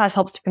is exercise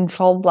helps to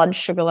control blood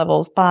sugar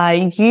levels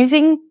by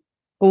using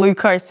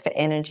glucose for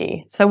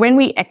energy. So when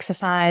we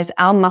exercise,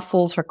 our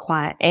muscles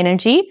require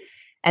energy,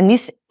 and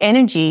this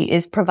energy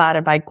is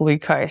provided by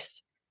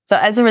glucose. So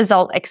as a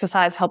result,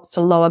 exercise helps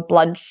to lower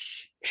blood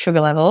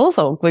sugar levels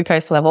or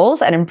glucose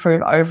levels and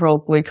improve overall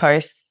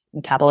glucose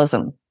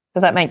metabolism.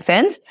 Does that make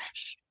sense?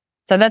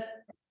 So that's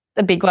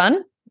a big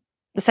one.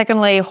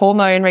 Secondly,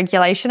 hormone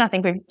regulation, I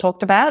think we've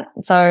talked about.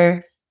 So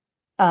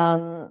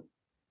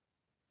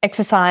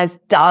exercise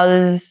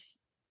does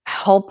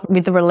help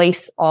with the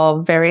release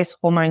of various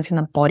hormones in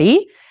the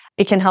body.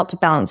 It can help to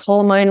balance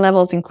hormone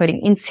levels,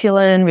 including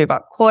insulin. We've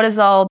got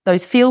cortisol,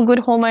 those feel-good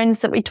hormones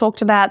that we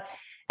talked about,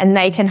 and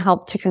they can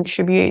help to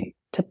contribute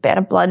to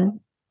better blood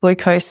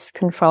glucose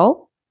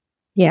control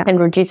and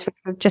reduce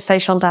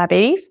gestational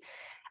diabetes.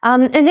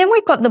 And then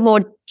we've got the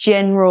more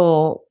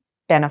general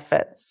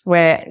benefits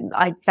where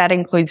that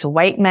includes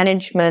weight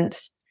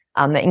management,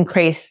 the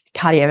increased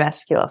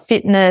cardiovascular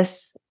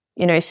fitness,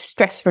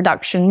 stress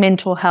reduction,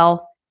 mental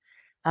health.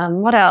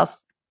 What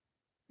else?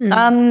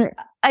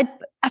 I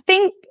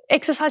think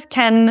exercise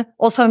can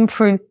also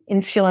improve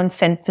insulin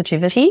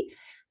sensitivity.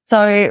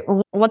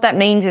 So what that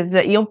means is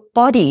that your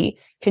body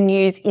can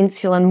use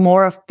insulin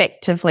more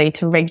effectively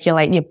to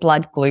regulate your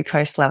blood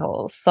glucose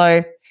levels.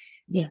 So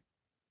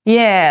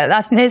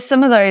there's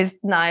some of those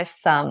nice,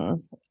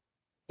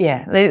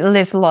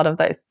 there's a lot of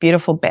those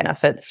beautiful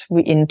benefits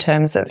in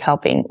terms of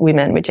helping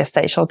women with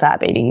gestational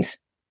diabetes.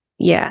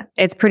 Yeah,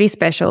 it's pretty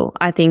special.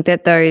 I think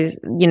that those,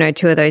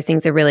 two of those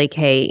things are really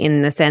key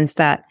in the sense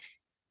that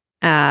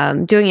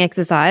doing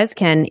exercise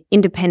can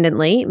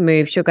independently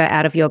move sugar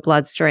out of your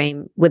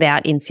bloodstream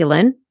without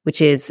insulin,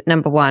 which is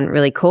number one,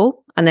 really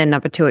cool. And then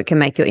number two, it can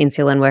make your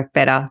insulin work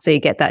better. So you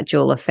get that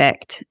dual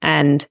effect.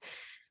 And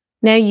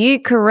now you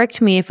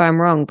correct me if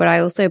I'm wrong, but I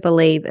also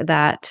believe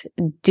that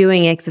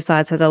doing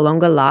exercise has a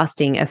longer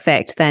lasting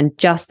effect than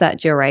just that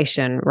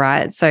duration,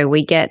 right? So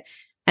we get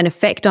an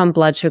effect on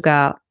blood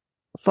sugar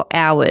for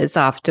hours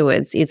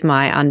afterwards, is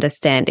my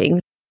understanding.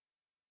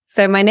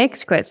 So my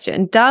next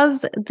question,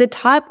 does the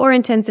type or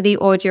intensity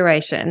or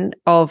duration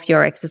of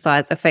your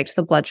exercise affect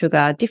the blood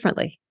sugar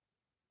differently?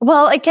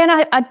 Well, again,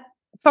 I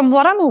from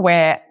what I'm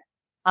aware,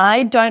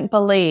 I don't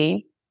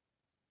believe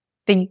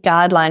the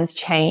guidelines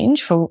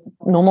change for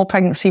normal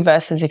pregnancy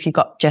versus if you've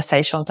got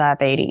gestational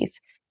diabetes.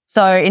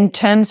 So in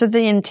terms of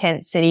the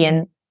intensity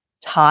and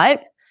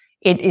type,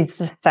 it is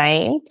the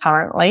same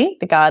currently,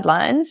 the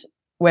guidelines,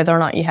 whether or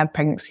not you have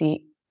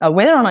pregnancy,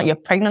 whether or not you're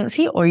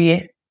pregnant or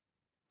you've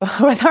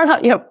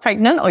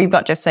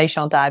got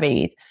gestational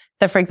diabetes.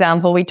 So for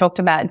example,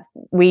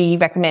 we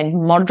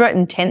recommend moderate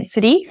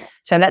intensity.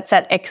 So that's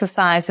that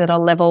exercise at a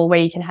level where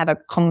you can have a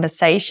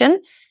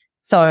conversation.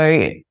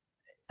 So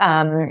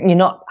you're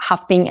not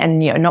huffing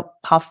and you're not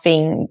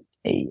puffing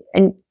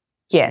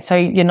so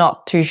you're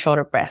not too short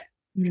of breath.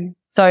 Mm-hmm.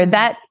 So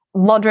that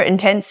moderate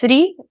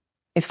intensity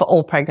is for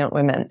all pregnant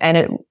women,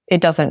 and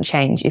it doesn't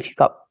change if you've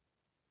got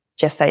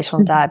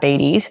gestational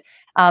diabetes.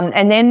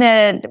 And then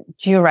the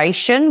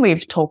duration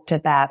we've talked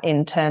about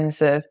in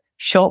terms of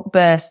short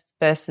bursts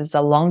versus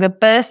a longer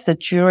burst, the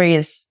jury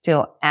is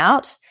still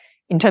out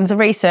in terms of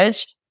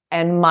research.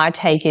 And my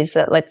take is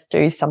that let's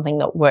do something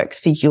that works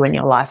for you and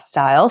your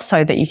lifestyle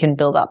so that you can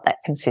build up that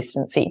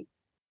consistency.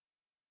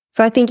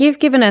 So I think you've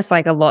given us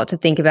a lot to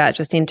think about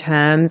just in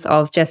terms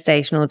of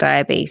gestational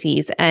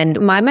diabetes. And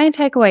my main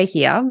takeaway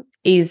here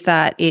is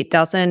that it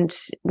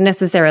doesn't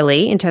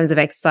necessarily, in terms of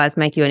exercise,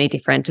 make you any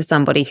different to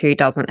somebody who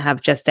doesn't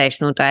have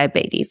gestational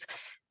diabetes.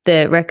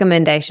 The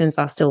recommendations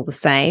are still the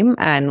same,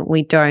 and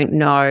we don't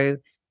know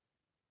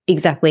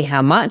exactly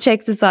how much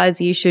exercise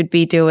you should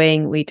be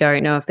doing. We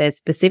don't know if there's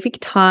specific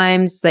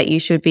times that you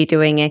should be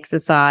doing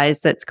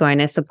exercise that's going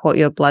to support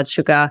your blood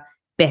sugar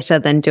better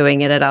than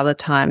doing it at other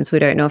times. We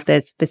don't know if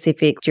there's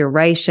specific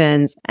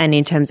durations. And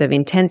in terms of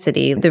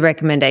intensity, the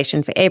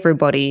recommendation for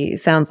everybody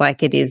sounds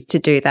like it is to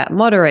do that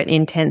moderate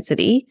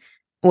intensity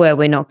where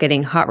we're not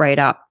getting heart rate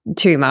up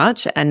too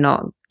much and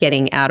not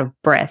getting out of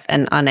breath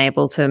and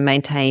unable to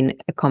maintain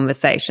a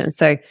conversation.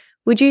 So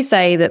would you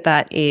say that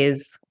that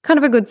is kind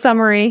of a good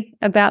summary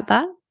about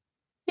that?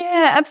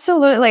 Yeah,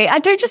 absolutely. I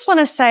do just want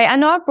to say, I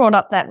know I brought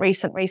up that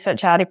recent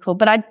research article,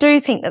 but I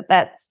do think that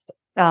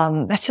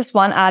that's just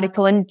one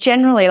article. And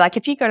generally,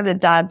 if you go to the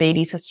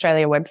Diabetes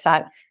Australia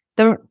website,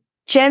 the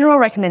general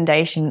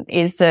recommendation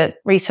is that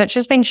research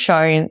has been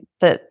shown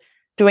that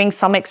doing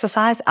some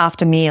exercise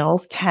after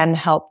meals can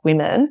help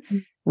women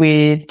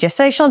with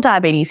gestational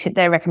diabetes hit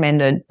their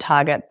recommended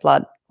target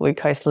blood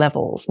glucose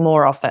levels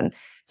more often.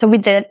 So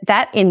with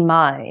that in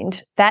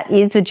mind, that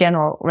is a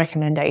general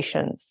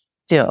recommendation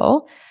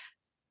still.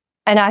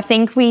 And I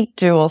think we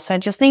do also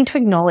just need to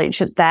acknowledge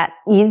that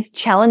is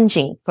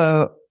challenging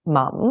for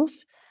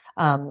mums,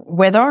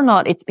 whether or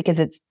not it's because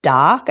it's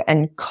dark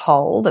and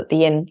cold at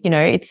the end,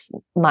 it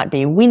might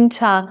be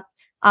winter,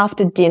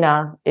 after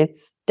dinner,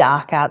 it's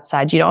dark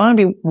outside. You don't want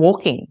to be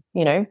walking,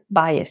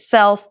 by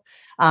yourself.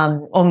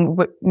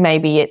 Or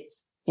maybe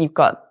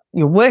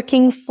you're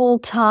working full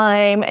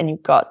time and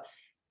you've got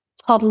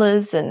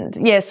toddlers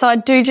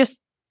so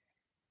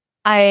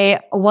I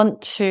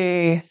want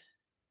to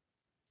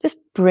just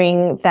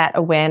bring that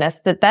awareness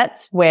that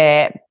that's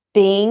where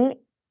being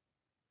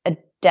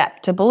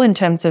adaptable in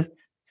terms of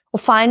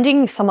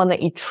finding someone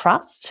that you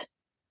trust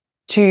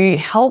to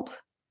help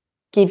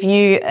give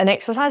you an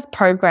exercise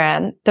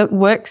program that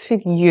works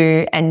with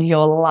you and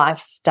your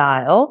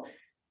lifestyle,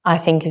 I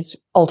think is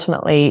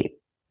ultimately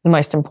the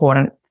most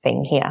important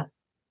thing here.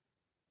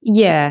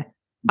 Yeah,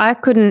 I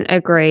couldn't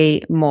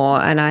agree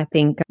more. And I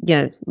think,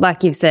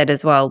 like you've said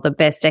as well, the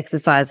best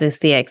exercise is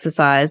the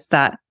exercise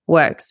that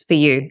works for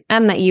you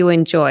and that you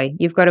enjoy.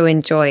 You've got to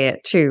enjoy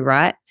it too,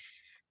 right?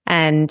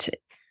 And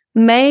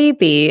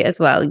maybe as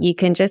well, you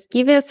can just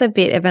give us a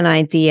bit of an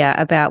idea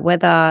about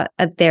whether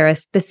there are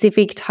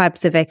specific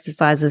types of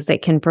exercises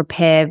that can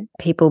prepare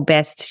people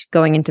best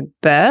going into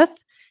birth.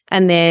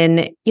 And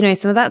then,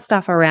 some of that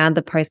stuff around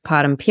the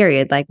postpartum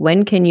period, like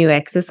when can you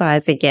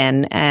exercise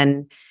again?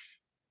 And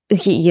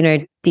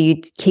do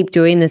you keep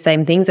doing the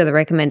same things? Are the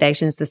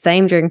recommendations the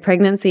same during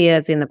pregnancy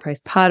as in the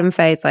postpartum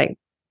phase? Like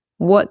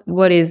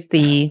what is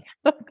the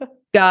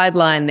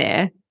guideline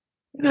there?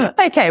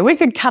 Okay, we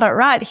could cut it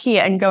right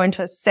here and go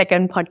into a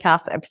second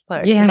podcast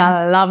episode. Yeah.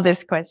 I love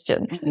this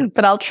question,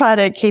 but I'll try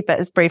to keep it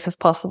as brief as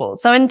possible.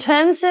 So in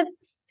terms of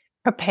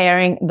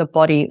preparing the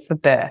body for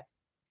birth,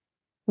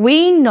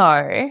 we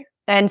know,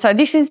 and so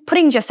this is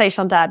putting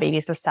gestational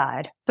diabetes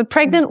aside, for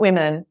pregnant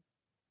women,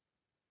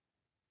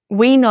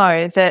 we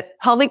know that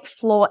pelvic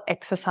floor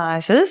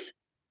exercises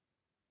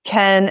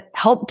can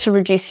help to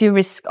reduce your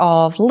risk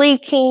of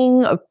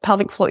leaking, of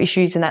pelvic floor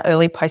issues in that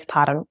early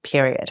postpartum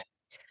period.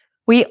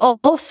 We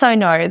also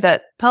know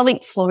that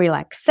pelvic floor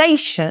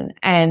relaxation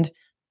and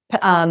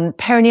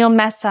perineal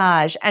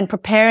massage and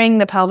preparing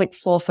the pelvic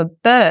floor for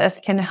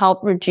birth can help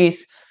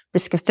reduce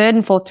risk of 3rd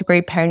and 4th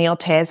degree perineal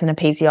tears and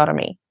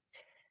episiotomy.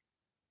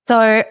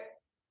 So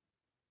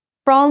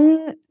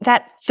from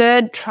that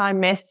 3rd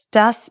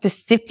trimester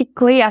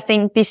specifically, I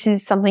think this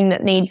is something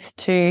that needs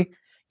to,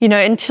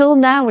 until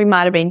now we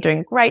might have been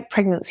doing great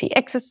pregnancy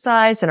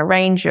exercise and a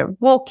range of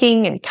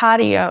walking and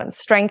cardio and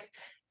strength.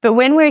 But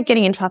when we're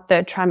getting into our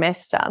 3rd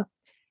trimester,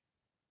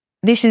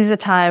 this is a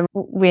time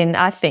when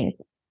I think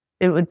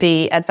it would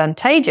be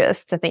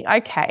advantageous to think,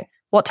 okay,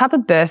 what type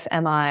of birth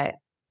am I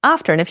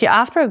after? And if you're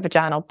after a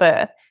vaginal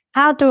birth,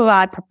 how do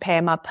I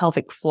prepare my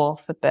pelvic floor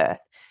for birth?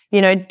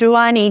 Do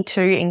I need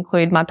to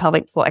include my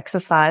pelvic floor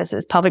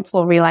exercises, pelvic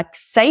floor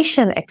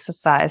relaxation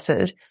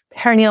exercises,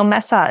 perineal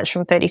massage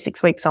from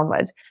 36 weeks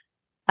onwards?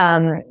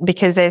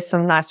 Because there's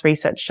some nice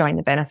research showing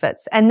the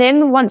benefits. And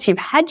then once you've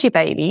had your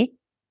baby,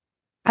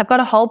 I've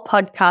got a whole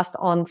podcast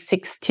on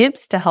 6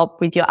 tips to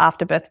help with your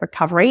afterbirth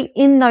recovery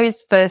in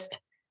those first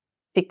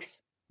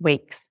 6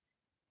 weeks.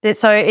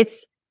 So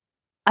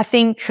I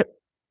think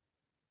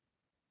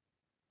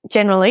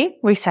generally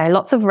we say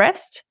lots of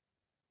rest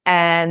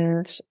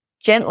and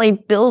gently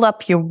build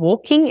up your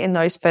walking in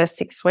those first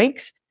 6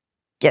 weeks.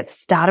 Get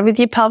started with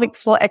your pelvic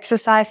floor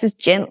exercises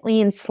gently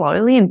and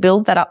slowly and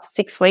build that up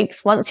 6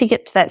 weeks. Once you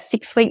get to that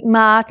 6-week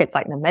mark, it's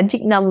like the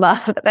magic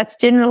number. That's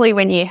generally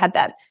when you had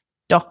that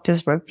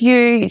doctor's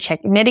review, you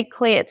check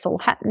medically, it's all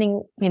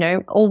happening,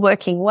 all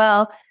working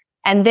well.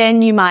 And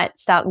then you might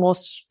start more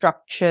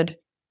structured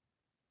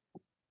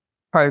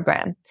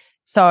program.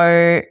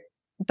 So,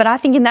 but I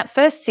think in that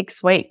first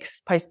 6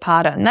 weeks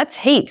postpartum, that's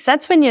heaps.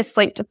 That's when you're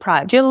sleep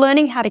deprived. You're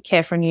learning how to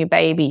care for a new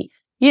baby.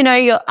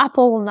 You're up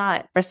all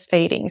night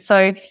breastfeeding.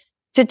 So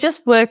to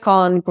just work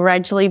on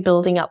gradually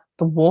building up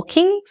the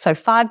walking. So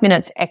 5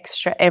 minutes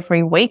extra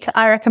every week,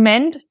 I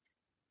recommend.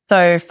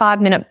 So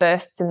 5-minute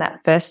bursts in that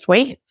first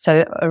week.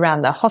 So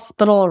around the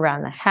hospital,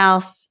 around the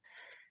house.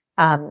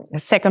 The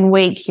second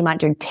week, you might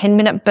do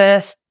 10-minute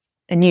bursts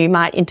and you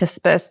might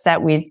intersperse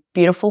that with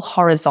beautiful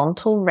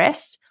horizontal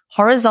rest.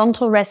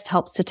 Horizontal rest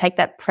helps to take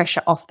that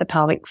pressure off the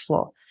pelvic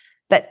floor.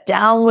 That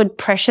downward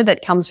pressure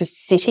that comes with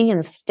sitting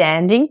and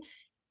standing.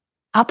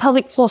 Our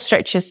pelvic floor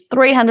stretches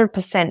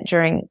 300%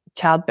 during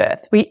childbirth.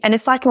 And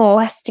it's like an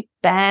elastic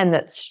band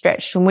that's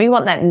stretched, and we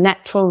want that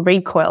natural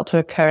recoil to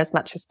occur as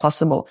much as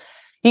possible.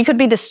 You could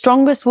be the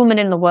strongest woman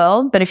in the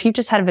world, but if you've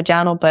just had a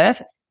vaginal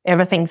birth,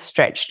 everything's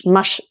stretched.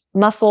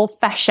 Muscle,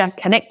 fascia,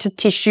 connective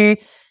tissue.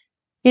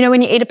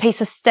 When you eat a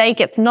piece of steak,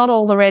 it's not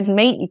all the red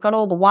meat. You've got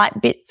all the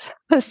white bits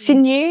of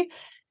sinew,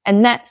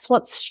 and that's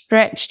what's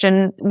stretched.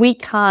 And we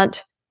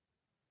can't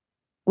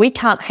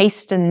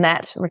hasten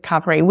that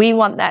recovery. We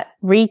want that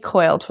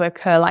recoil to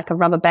occur like a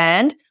rubber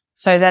band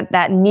so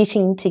that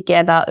knitting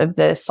together of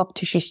the soft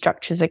tissue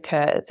structures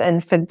occurs.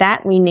 And for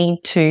that,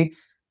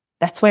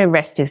 that's where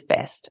rest is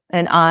best.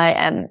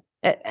 And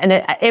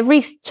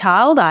every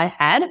child I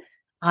had,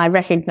 I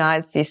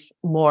recognized this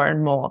more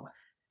and more.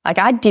 Like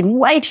I did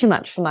way too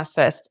much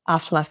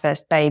after my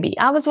first baby.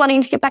 I was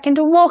wanting to get back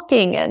into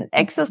walking and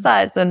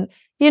exercise and,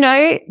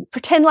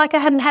 pretend like I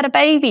hadn't had a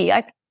baby.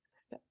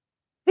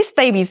 This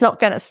baby's not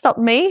going to stop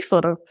me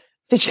sort of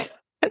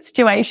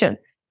situation.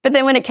 But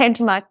then when it came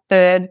to my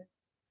 3rd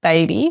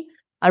baby,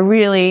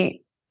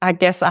 I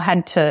guess I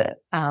had to,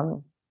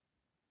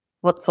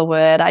 what's the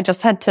word? I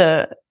just had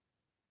to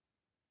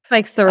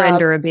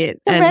surrender a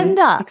bit.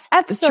 Surrender.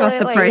 Absolutely. Trust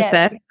the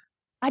process. Yeah.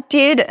 I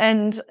did.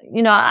 And,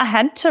 I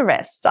had to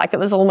rest. Like it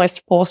was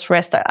almost forced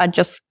rest. I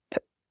just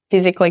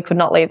physically could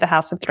not leave the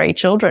house with 3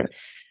 children.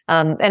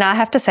 And I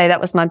have to say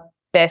that was my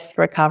best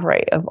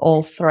recovery of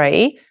all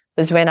 3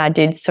 was when I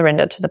did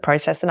surrender to the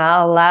process and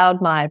I allowed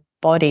my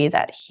body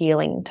that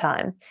healing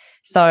time.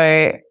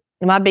 So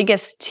my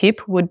biggest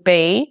tip would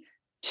be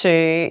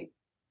for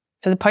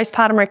the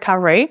postpartum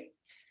recovery,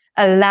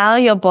 allow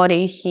your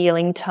body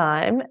healing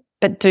time,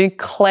 but do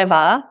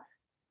clever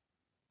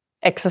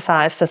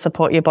exercise to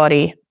support your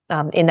body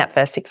in that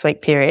first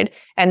 6-week period.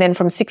 And then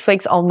from 6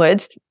 weeks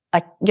onwards,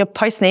 like your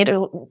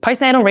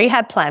postnatal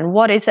rehab plan,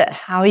 what is it?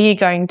 How are you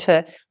going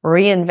to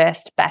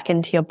reinvest back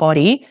into your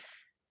body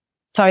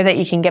so that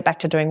you can get back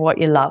to doing what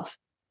you love?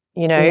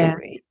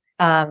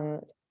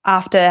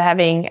 After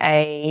having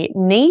a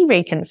knee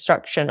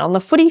reconstruction on the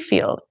footy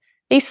field,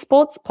 these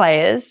sports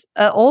players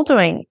are all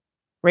doing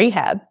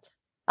rehab.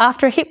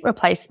 after a hip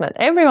replacement.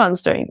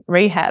 Everyone's doing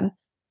rehab.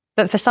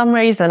 But for some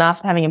reason,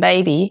 after having a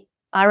baby,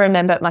 I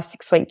remember at my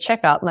 6-week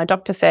checkup, my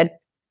doctor said,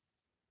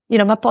 you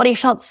know, my body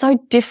felt so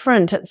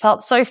different. It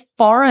felt so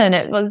foreign.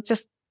 It was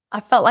just, I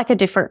felt like a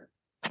different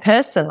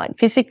person, like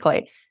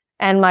physically.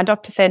 And my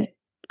doctor said,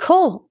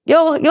 cool,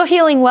 you're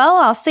healing well.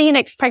 I'll see you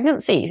next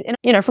pregnancy. And,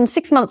 you know, from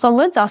 6 months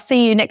onwards, I'll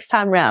see you next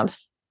time round.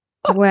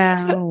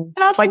 Wow.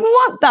 And I was like,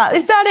 what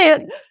is that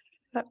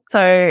it?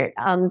 So,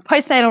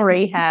 postnatal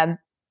rehab,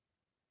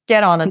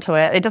 get on into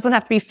it. It doesn't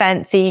have to be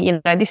fancy.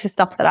 You know, this is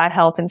stuff that I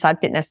help inside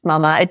FITNEST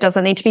Mama. It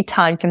doesn't need to be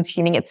time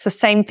consuming. It's the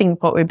same things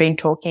what we've been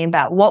talking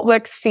about. What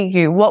works for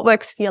you? What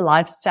works for your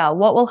lifestyle?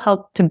 What will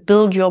help to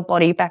build your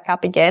body back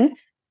up again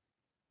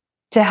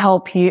to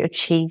help you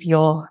achieve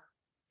your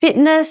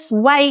fitness,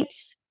 weight,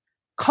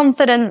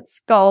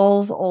 confidence,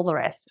 goals, all the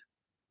rest.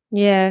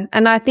 Yeah.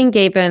 And I think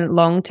even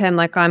long term,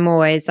 like I'm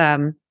always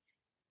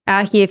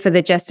out here for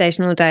the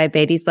gestational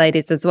diabetes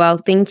ladies as well,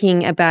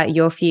 thinking about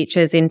your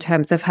futures in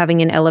terms of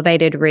having an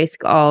elevated risk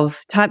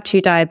of type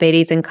 2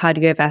 diabetes and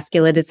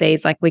cardiovascular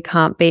disease. Like we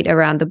can't beat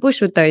around the bush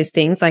with those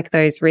things. Like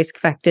those risk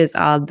factors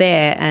are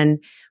there.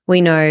 And we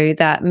know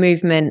that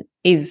movement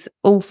is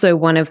also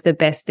one of the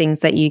best things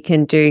that you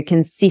can do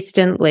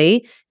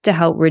consistently to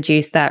help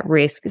reduce that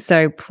risk.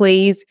 So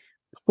please,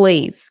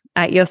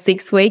 at your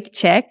 6-week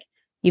check,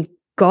 you've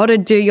got to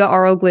do your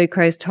oral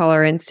glucose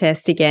tolerance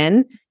test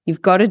again.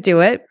 You've got to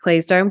do it.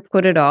 Please don't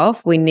put it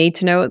off. We need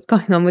to know what's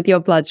going on with your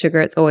blood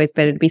sugar. It's always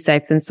better to be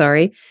safe than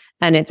sorry.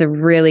 And it's a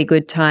really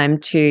good time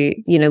to,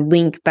 you know,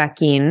 link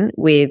back in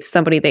with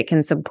somebody that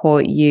can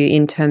support you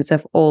in terms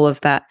of all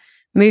of that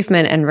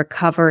movement and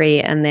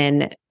recovery. And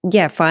then,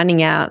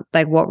 finding out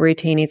like what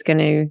routine is going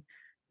to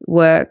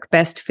work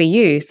best for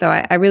you. So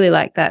I really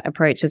like that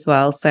approach as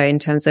well. So in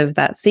terms of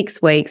that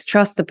 6 weeks,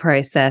 trust the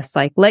process,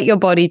 like let your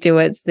body do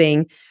its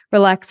thing,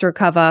 relax,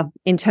 recover.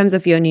 In terms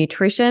of your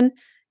nutrition,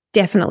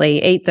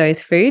 definitely eat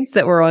those foods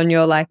that were on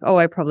your like, oh,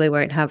 I probably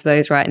won't have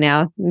those right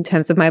now in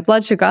terms of my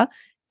blood sugar.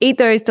 Eat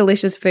those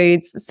delicious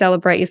foods,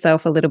 celebrate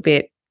yourself a little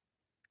bit.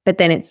 But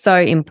then it's so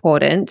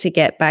important to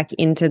get back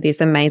into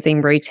this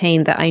amazing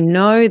routine that I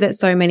know that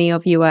so many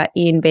of you are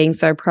in, being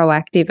so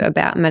proactive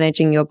about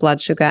managing your blood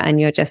sugar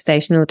and your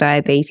gestational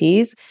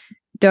diabetes.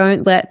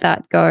 Don't let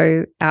that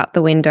go out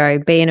the window.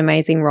 Be an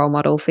amazing role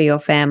model for your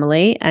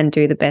family and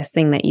do the best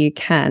thing that you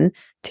can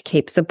to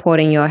keep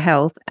supporting your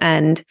health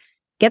and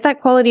get that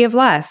quality of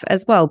life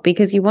as well,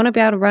 because you want to be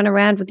able to run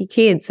around with your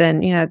kids.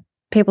 And, you know,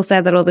 people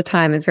say that all the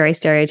time. It's very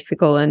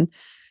stereotypical and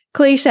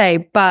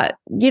cliche, but,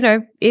 you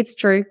know, it's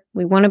true.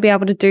 We want to be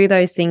able to do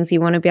those things. You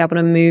want to be able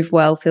to move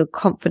well, feel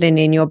confident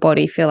in your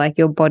body, feel like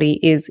your body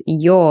is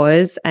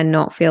yours and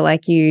not feel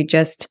like you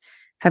just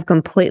have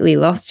completely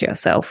lost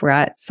yourself,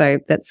 right? So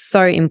that's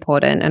so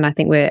important. And I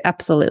think we're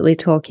absolutely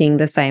talking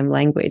the same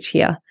language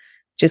here,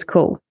 which is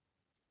cool.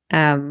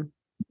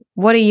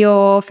 What are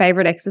your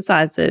favorite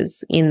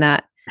exercises in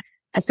that?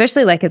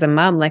 Especially like as a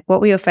mum, like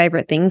what were your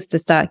favorite things to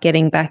start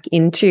getting back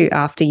into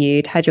after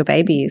you'd had your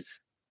babies?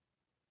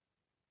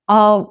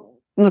 Oh,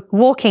 look,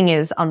 walking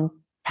is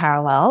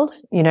unparalleled,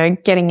 you know,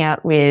 getting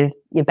out with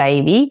your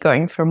baby,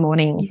 going for a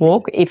morning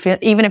walk,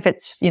 even if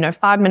it's, you know,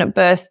 5-minute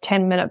bursts,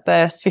 10-minute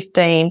bursts,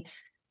 15,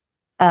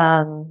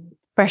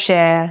 fresh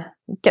air,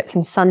 get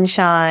some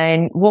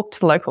sunshine, walk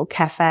to the local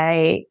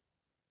cafe.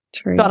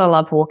 True. Gotta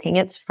love walking.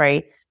 It's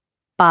free.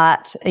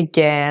 But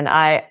again,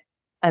 I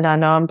know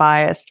I'm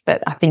biased,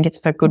 but I think it's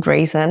for good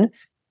reason.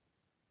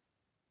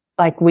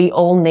 Like we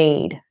all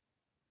need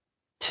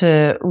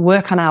to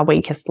work on our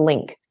weakest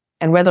link.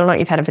 And whether or not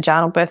you've had a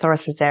vaginal birth or a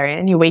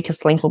cesarean, your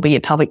weakest link will be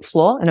your pelvic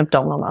floor and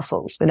abdominal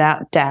muscles,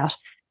 without doubt.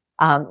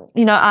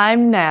 You know,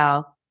 I'm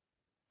now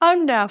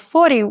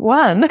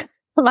 41.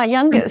 My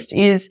youngest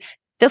is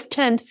just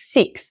turned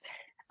 6.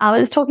 I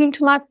was talking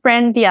to my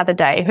friend the other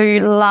day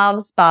who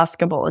loves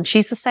basketball, and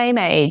she's the same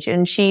age,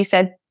 and she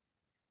said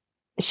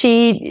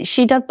she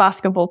does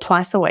basketball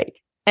twice a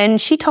week. And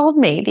she told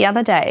me the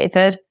other day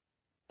that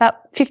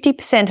about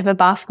 50% of a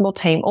basketball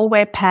team all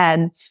wear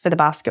pads for the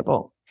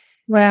basketball.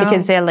 Wow.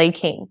 Because they're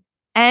leaking.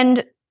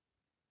 And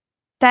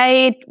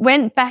they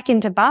went back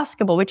into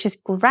basketball, which is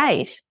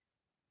great,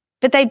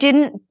 but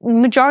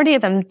majority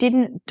of them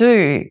didn't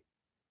do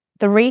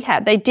the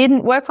rehab. They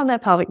didn't work on their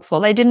pelvic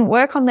floor. They didn't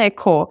work on their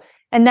core.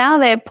 And now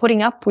they're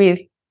putting up with,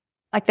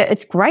 like,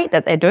 it's great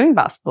that they're doing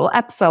basketball,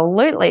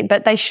 absolutely,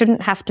 but they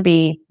shouldn't have to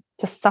be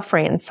just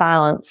suffering in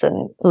silence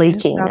and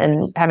leaking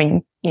and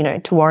having, you know,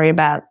 to worry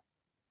about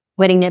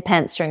wetting their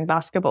pants during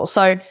basketball.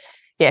 So,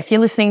 yeah, if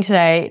you're listening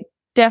today,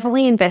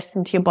 definitely invest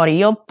into your body.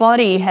 Your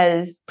body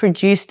has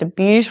produced a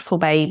beautiful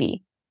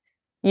baby.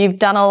 You've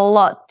done a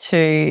lot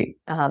to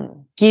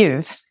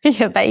give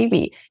your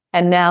baby,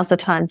 and now's the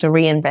time to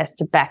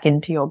reinvest back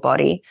into your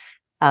body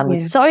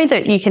so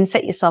that you can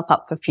set yourself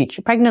up for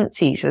future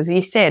pregnancies, as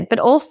you said, but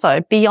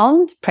also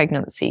beyond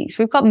pregnancies.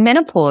 We've got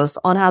menopause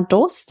on our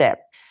doorstep.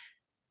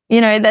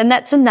 You know, then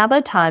that's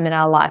another time in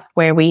our life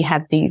where we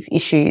have these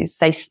issues.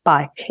 They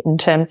spike in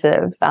terms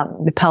of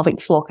the pelvic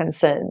floor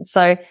concerns.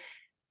 So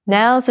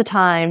now's the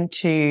time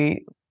to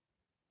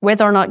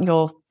whether or not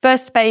you're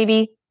first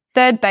baby,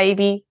 third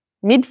baby,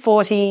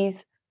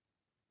 mid-40s,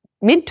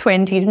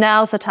 mid-20s,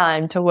 now's the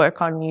time to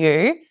work on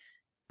you,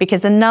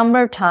 because a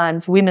number of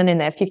times women in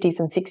their 50s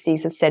and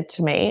 60s have said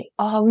to me,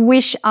 oh, I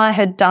wish I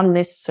had done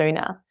this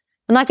sooner.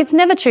 And like, it's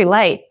never too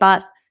late,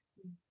 but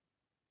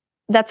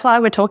that's why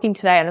we're talking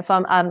today. And that's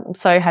why I'm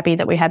so happy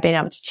that we have been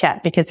able to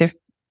chat, because if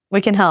we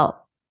can help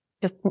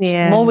just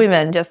more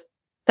women, just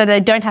so they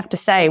don't have to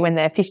say when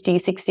they're 50,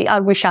 60, I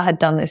wish I had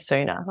done this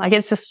sooner. Like,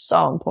 it's just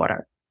so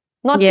important.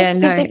 Not just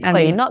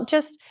physically, not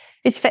just,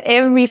 it's for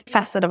every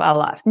facet of our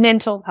life.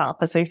 Mental health,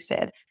 as we've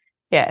said.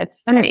 Yeah,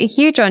 it's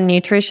huge on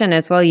nutrition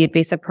as well. You'd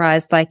be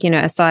surprised, like,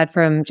 aside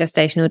from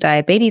gestational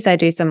diabetes, I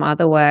do some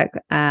other work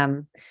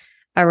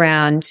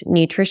around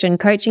nutrition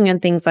coaching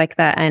and things like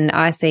that. And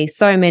I see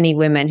so many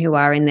women who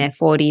are in their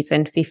 40s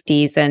and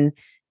 50s and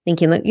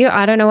thinking, look,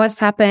 I don't know what's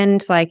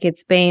happened. Like,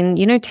 it's been,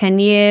 10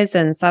 years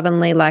and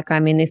suddenly, like,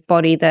 I'm in this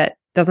body that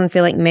doesn't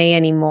feel like me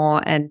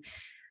anymore. And,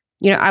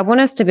 I want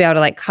us to be able to,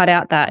 like, cut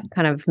out that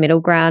kind of middle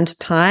ground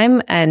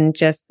time and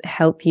just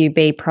help you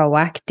be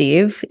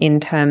proactive in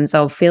terms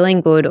of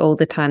feeling good all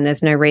the time.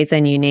 There's no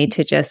reason you need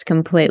to just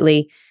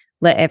completely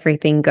let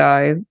everything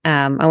go.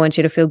 I want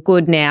you to feel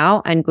good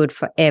now and good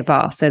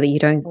forever, so that you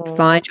don't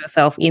find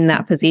yourself in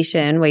that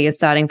position where you're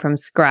starting from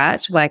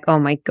scratch. Like, oh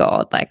my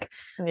God, like,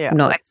 I'm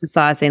not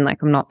exercising,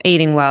 like, I'm not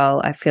eating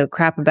well, I feel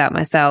crap about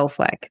myself.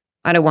 Like,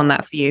 I don't want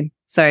that for you.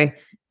 So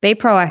be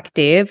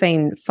proactive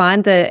and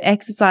find the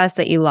exercise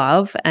that you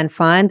love and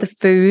find the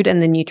food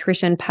and the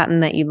nutrition pattern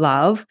that you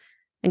love,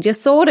 and you're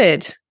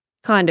sorted,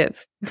 kind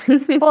of.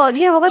 Well,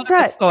 that's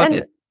right.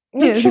 And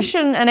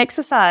nutrition and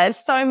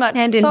exercise, so much,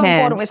 hand in so hand.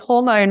 important with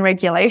hormone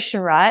regulation,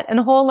 right? And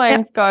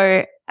hormones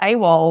go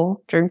AWOL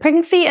during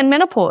pregnancy and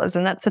menopause.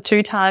 And that's the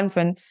two times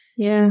when,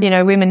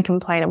 women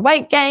complain of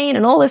weight gain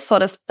and all this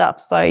sort of stuff.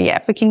 So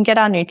if we can get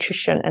our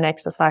nutrition and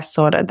exercise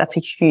sorted, that's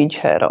a huge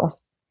hurdle.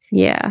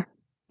 Yeah.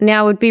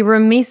 Now, it would be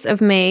remiss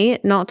of me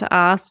not to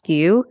ask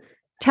you,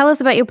 tell us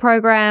about your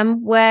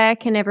program. Where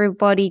can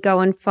everybody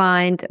go and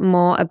find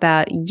more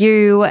about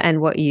you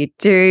and what you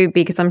do?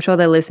 Because I'm sure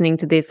they're listening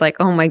to this like,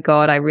 oh my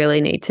God, I really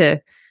need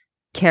to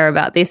care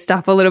about this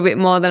stuff a little bit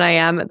more than I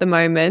am at the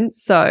moment.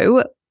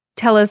 So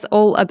tell us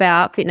all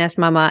about FITNEST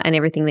MAMA and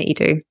everything that you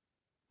do.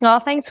 Oh,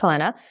 thanks,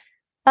 Helena.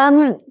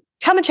 Come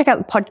and check out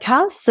the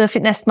podcast, the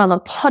FITNEST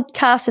MAMA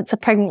podcast. It's a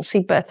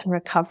pregnancy, birth and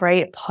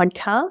recovery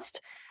podcast.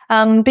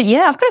 I've got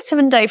a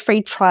 7-day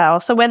free trial.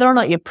 So whether or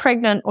not you're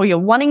pregnant or you're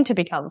wanting to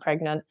become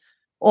pregnant,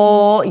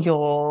 or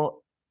you're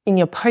in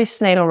your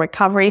postnatal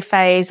recovery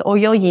phase, or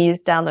you're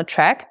years down the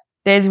track,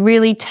 there's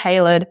really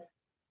tailored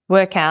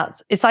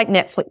workouts. It's like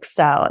Netflix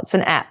style. It's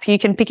an app. You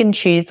can pick and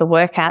choose the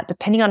workout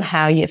depending on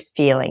how you're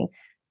feeling.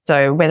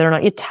 So whether or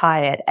not you're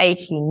tired,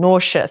 achy,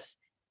 nauseous,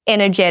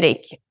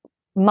 energetic,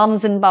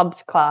 mums and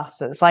bubs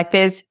classes, like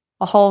there's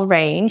a whole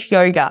range,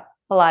 yoga,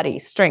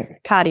 Pilates, strength,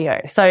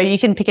 cardio. So you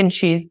can pick and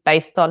choose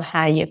based on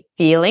how you're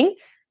feeling,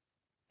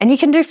 and you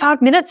can do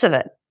 5 minutes of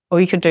it, or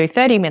you could do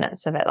 30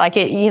 minutes of it. Like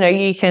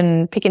you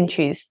can pick and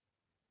choose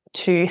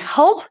to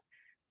help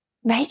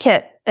make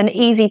it an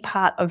easy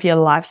part of your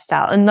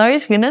lifestyle. And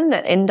those women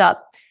that end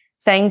up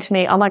saying to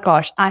me, oh my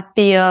gosh, I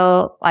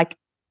feel like,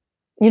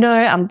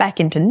 I'm back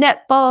into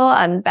netball,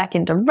 I'm back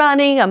into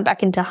running, I'm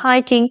back into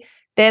hiking.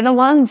 They're the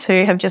ones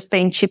who have just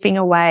been chipping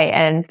away,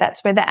 and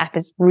that's where the app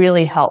is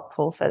really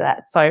helpful for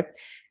that. So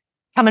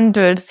come and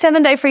do a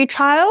 7-day free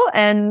trial,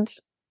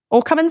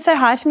 or come and say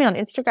hi to me on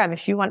Instagram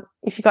if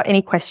you've got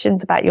any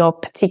questions about your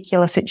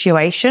particular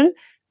situation.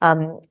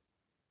 I'm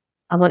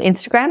on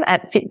Instagram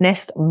at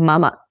FITNEST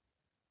MAMA.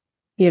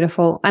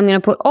 Beautiful. I'm going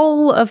to put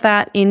all of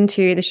that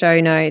into the show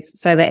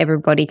notes so that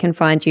everybody can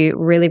find you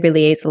really,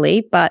 really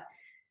easily. But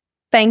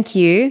thank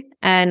you.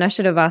 And I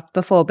should have asked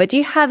before, but do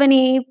you have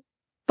any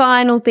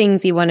final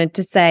things you wanted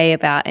to say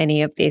about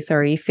any of this, or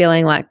are you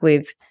feeling like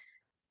we've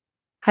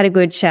had a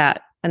good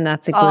chat and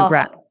that's a good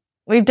wrap?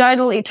 We've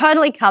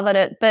totally covered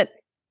it, but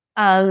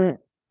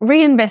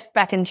reinvest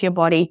back into your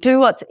body. Do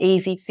what's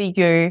easy for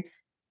you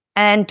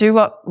and do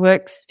what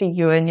works for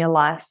you and your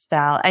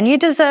lifestyle. And you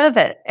deserve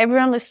it.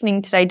 Everyone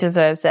listening today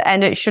deserves it.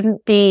 And it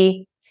shouldn't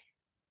be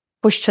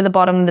pushed to the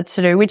bottom of the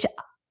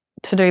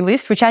to-do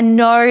list, which I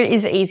know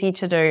is easy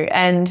to do.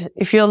 And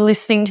if you're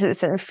listening to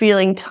this and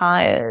feeling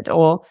tired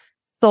or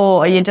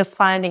sore, or you're just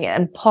finding it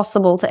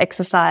impossible to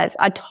exercise,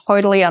 I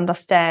totally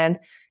understand.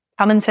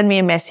 Come and send me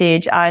a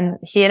message. I'm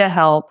here to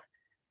help.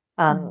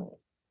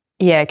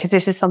 Because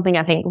this is something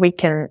I think we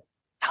can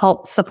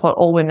help support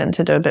all women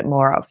to do a bit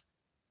more of.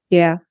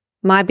 Yeah.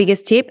 My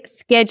biggest tip,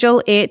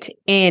 schedule it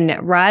in.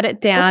 Write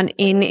it down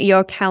in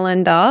your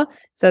calendar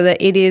so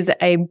that it is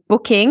a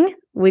booking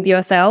with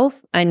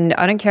yourself. And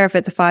I don't care if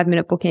it's a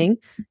 5-minute booking.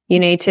 You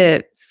need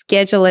to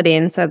schedule it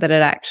in so that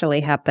it actually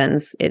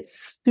happens.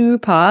 It's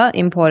super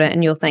important,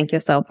 and you'll thank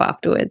yourself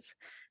afterwards.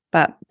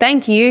 But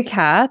thank you,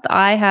 Kath.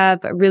 I have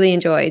really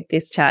enjoyed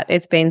this chat.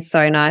 It's been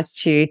so nice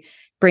to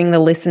bring the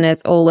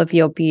listeners all of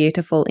your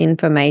beautiful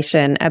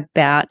information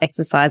about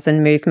exercise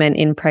and movement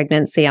in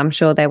pregnancy. I'm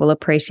sure they will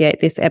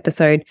appreciate this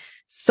episode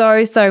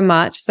so, so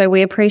much. So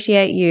we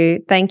appreciate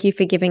you. Thank you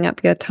for giving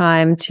up your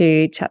time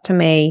to chat to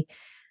me.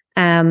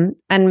 And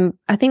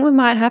I think we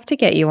might have to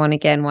get you on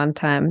again one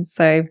time.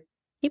 So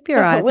keep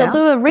your eyes we'll out.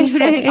 do a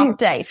research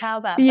update. How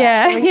about that?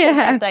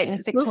 Yeah. Update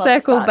in 6 We'll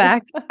months' circle time.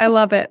 back. I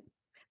love it.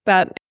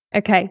 But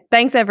okay.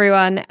 Thanks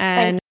everyone.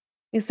 And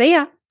you'll see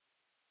ya.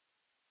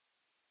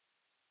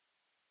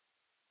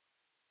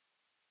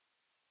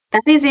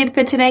 That is it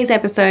for today's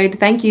episode.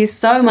 Thank you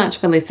so much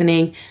for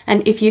listening.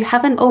 And if you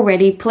haven't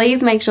already,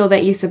 please make sure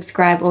that you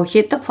subscribe or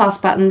hit the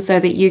plus button so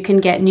that you can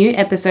get new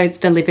episodes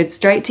delivered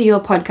straight to your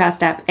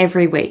podcast app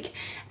every week.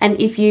 And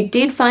if you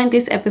did find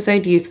this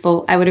episode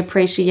useful, I would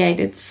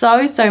appreciate it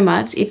so, so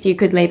much if you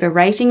could leave a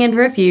rating and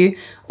review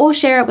or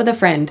share it with a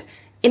friend.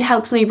 It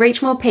helps me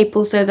reach more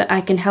people so that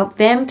I can help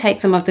them take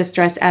some of the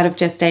stress out of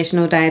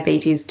gestational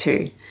diabetes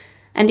too.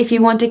 And if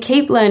you want to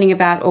keep learning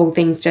about all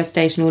things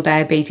gestational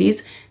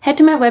diabetes, head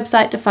to my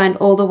website to find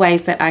all the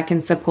ways that I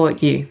can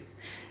support you.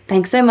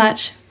 Thanks so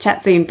much.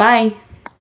 Chat soon. Bye.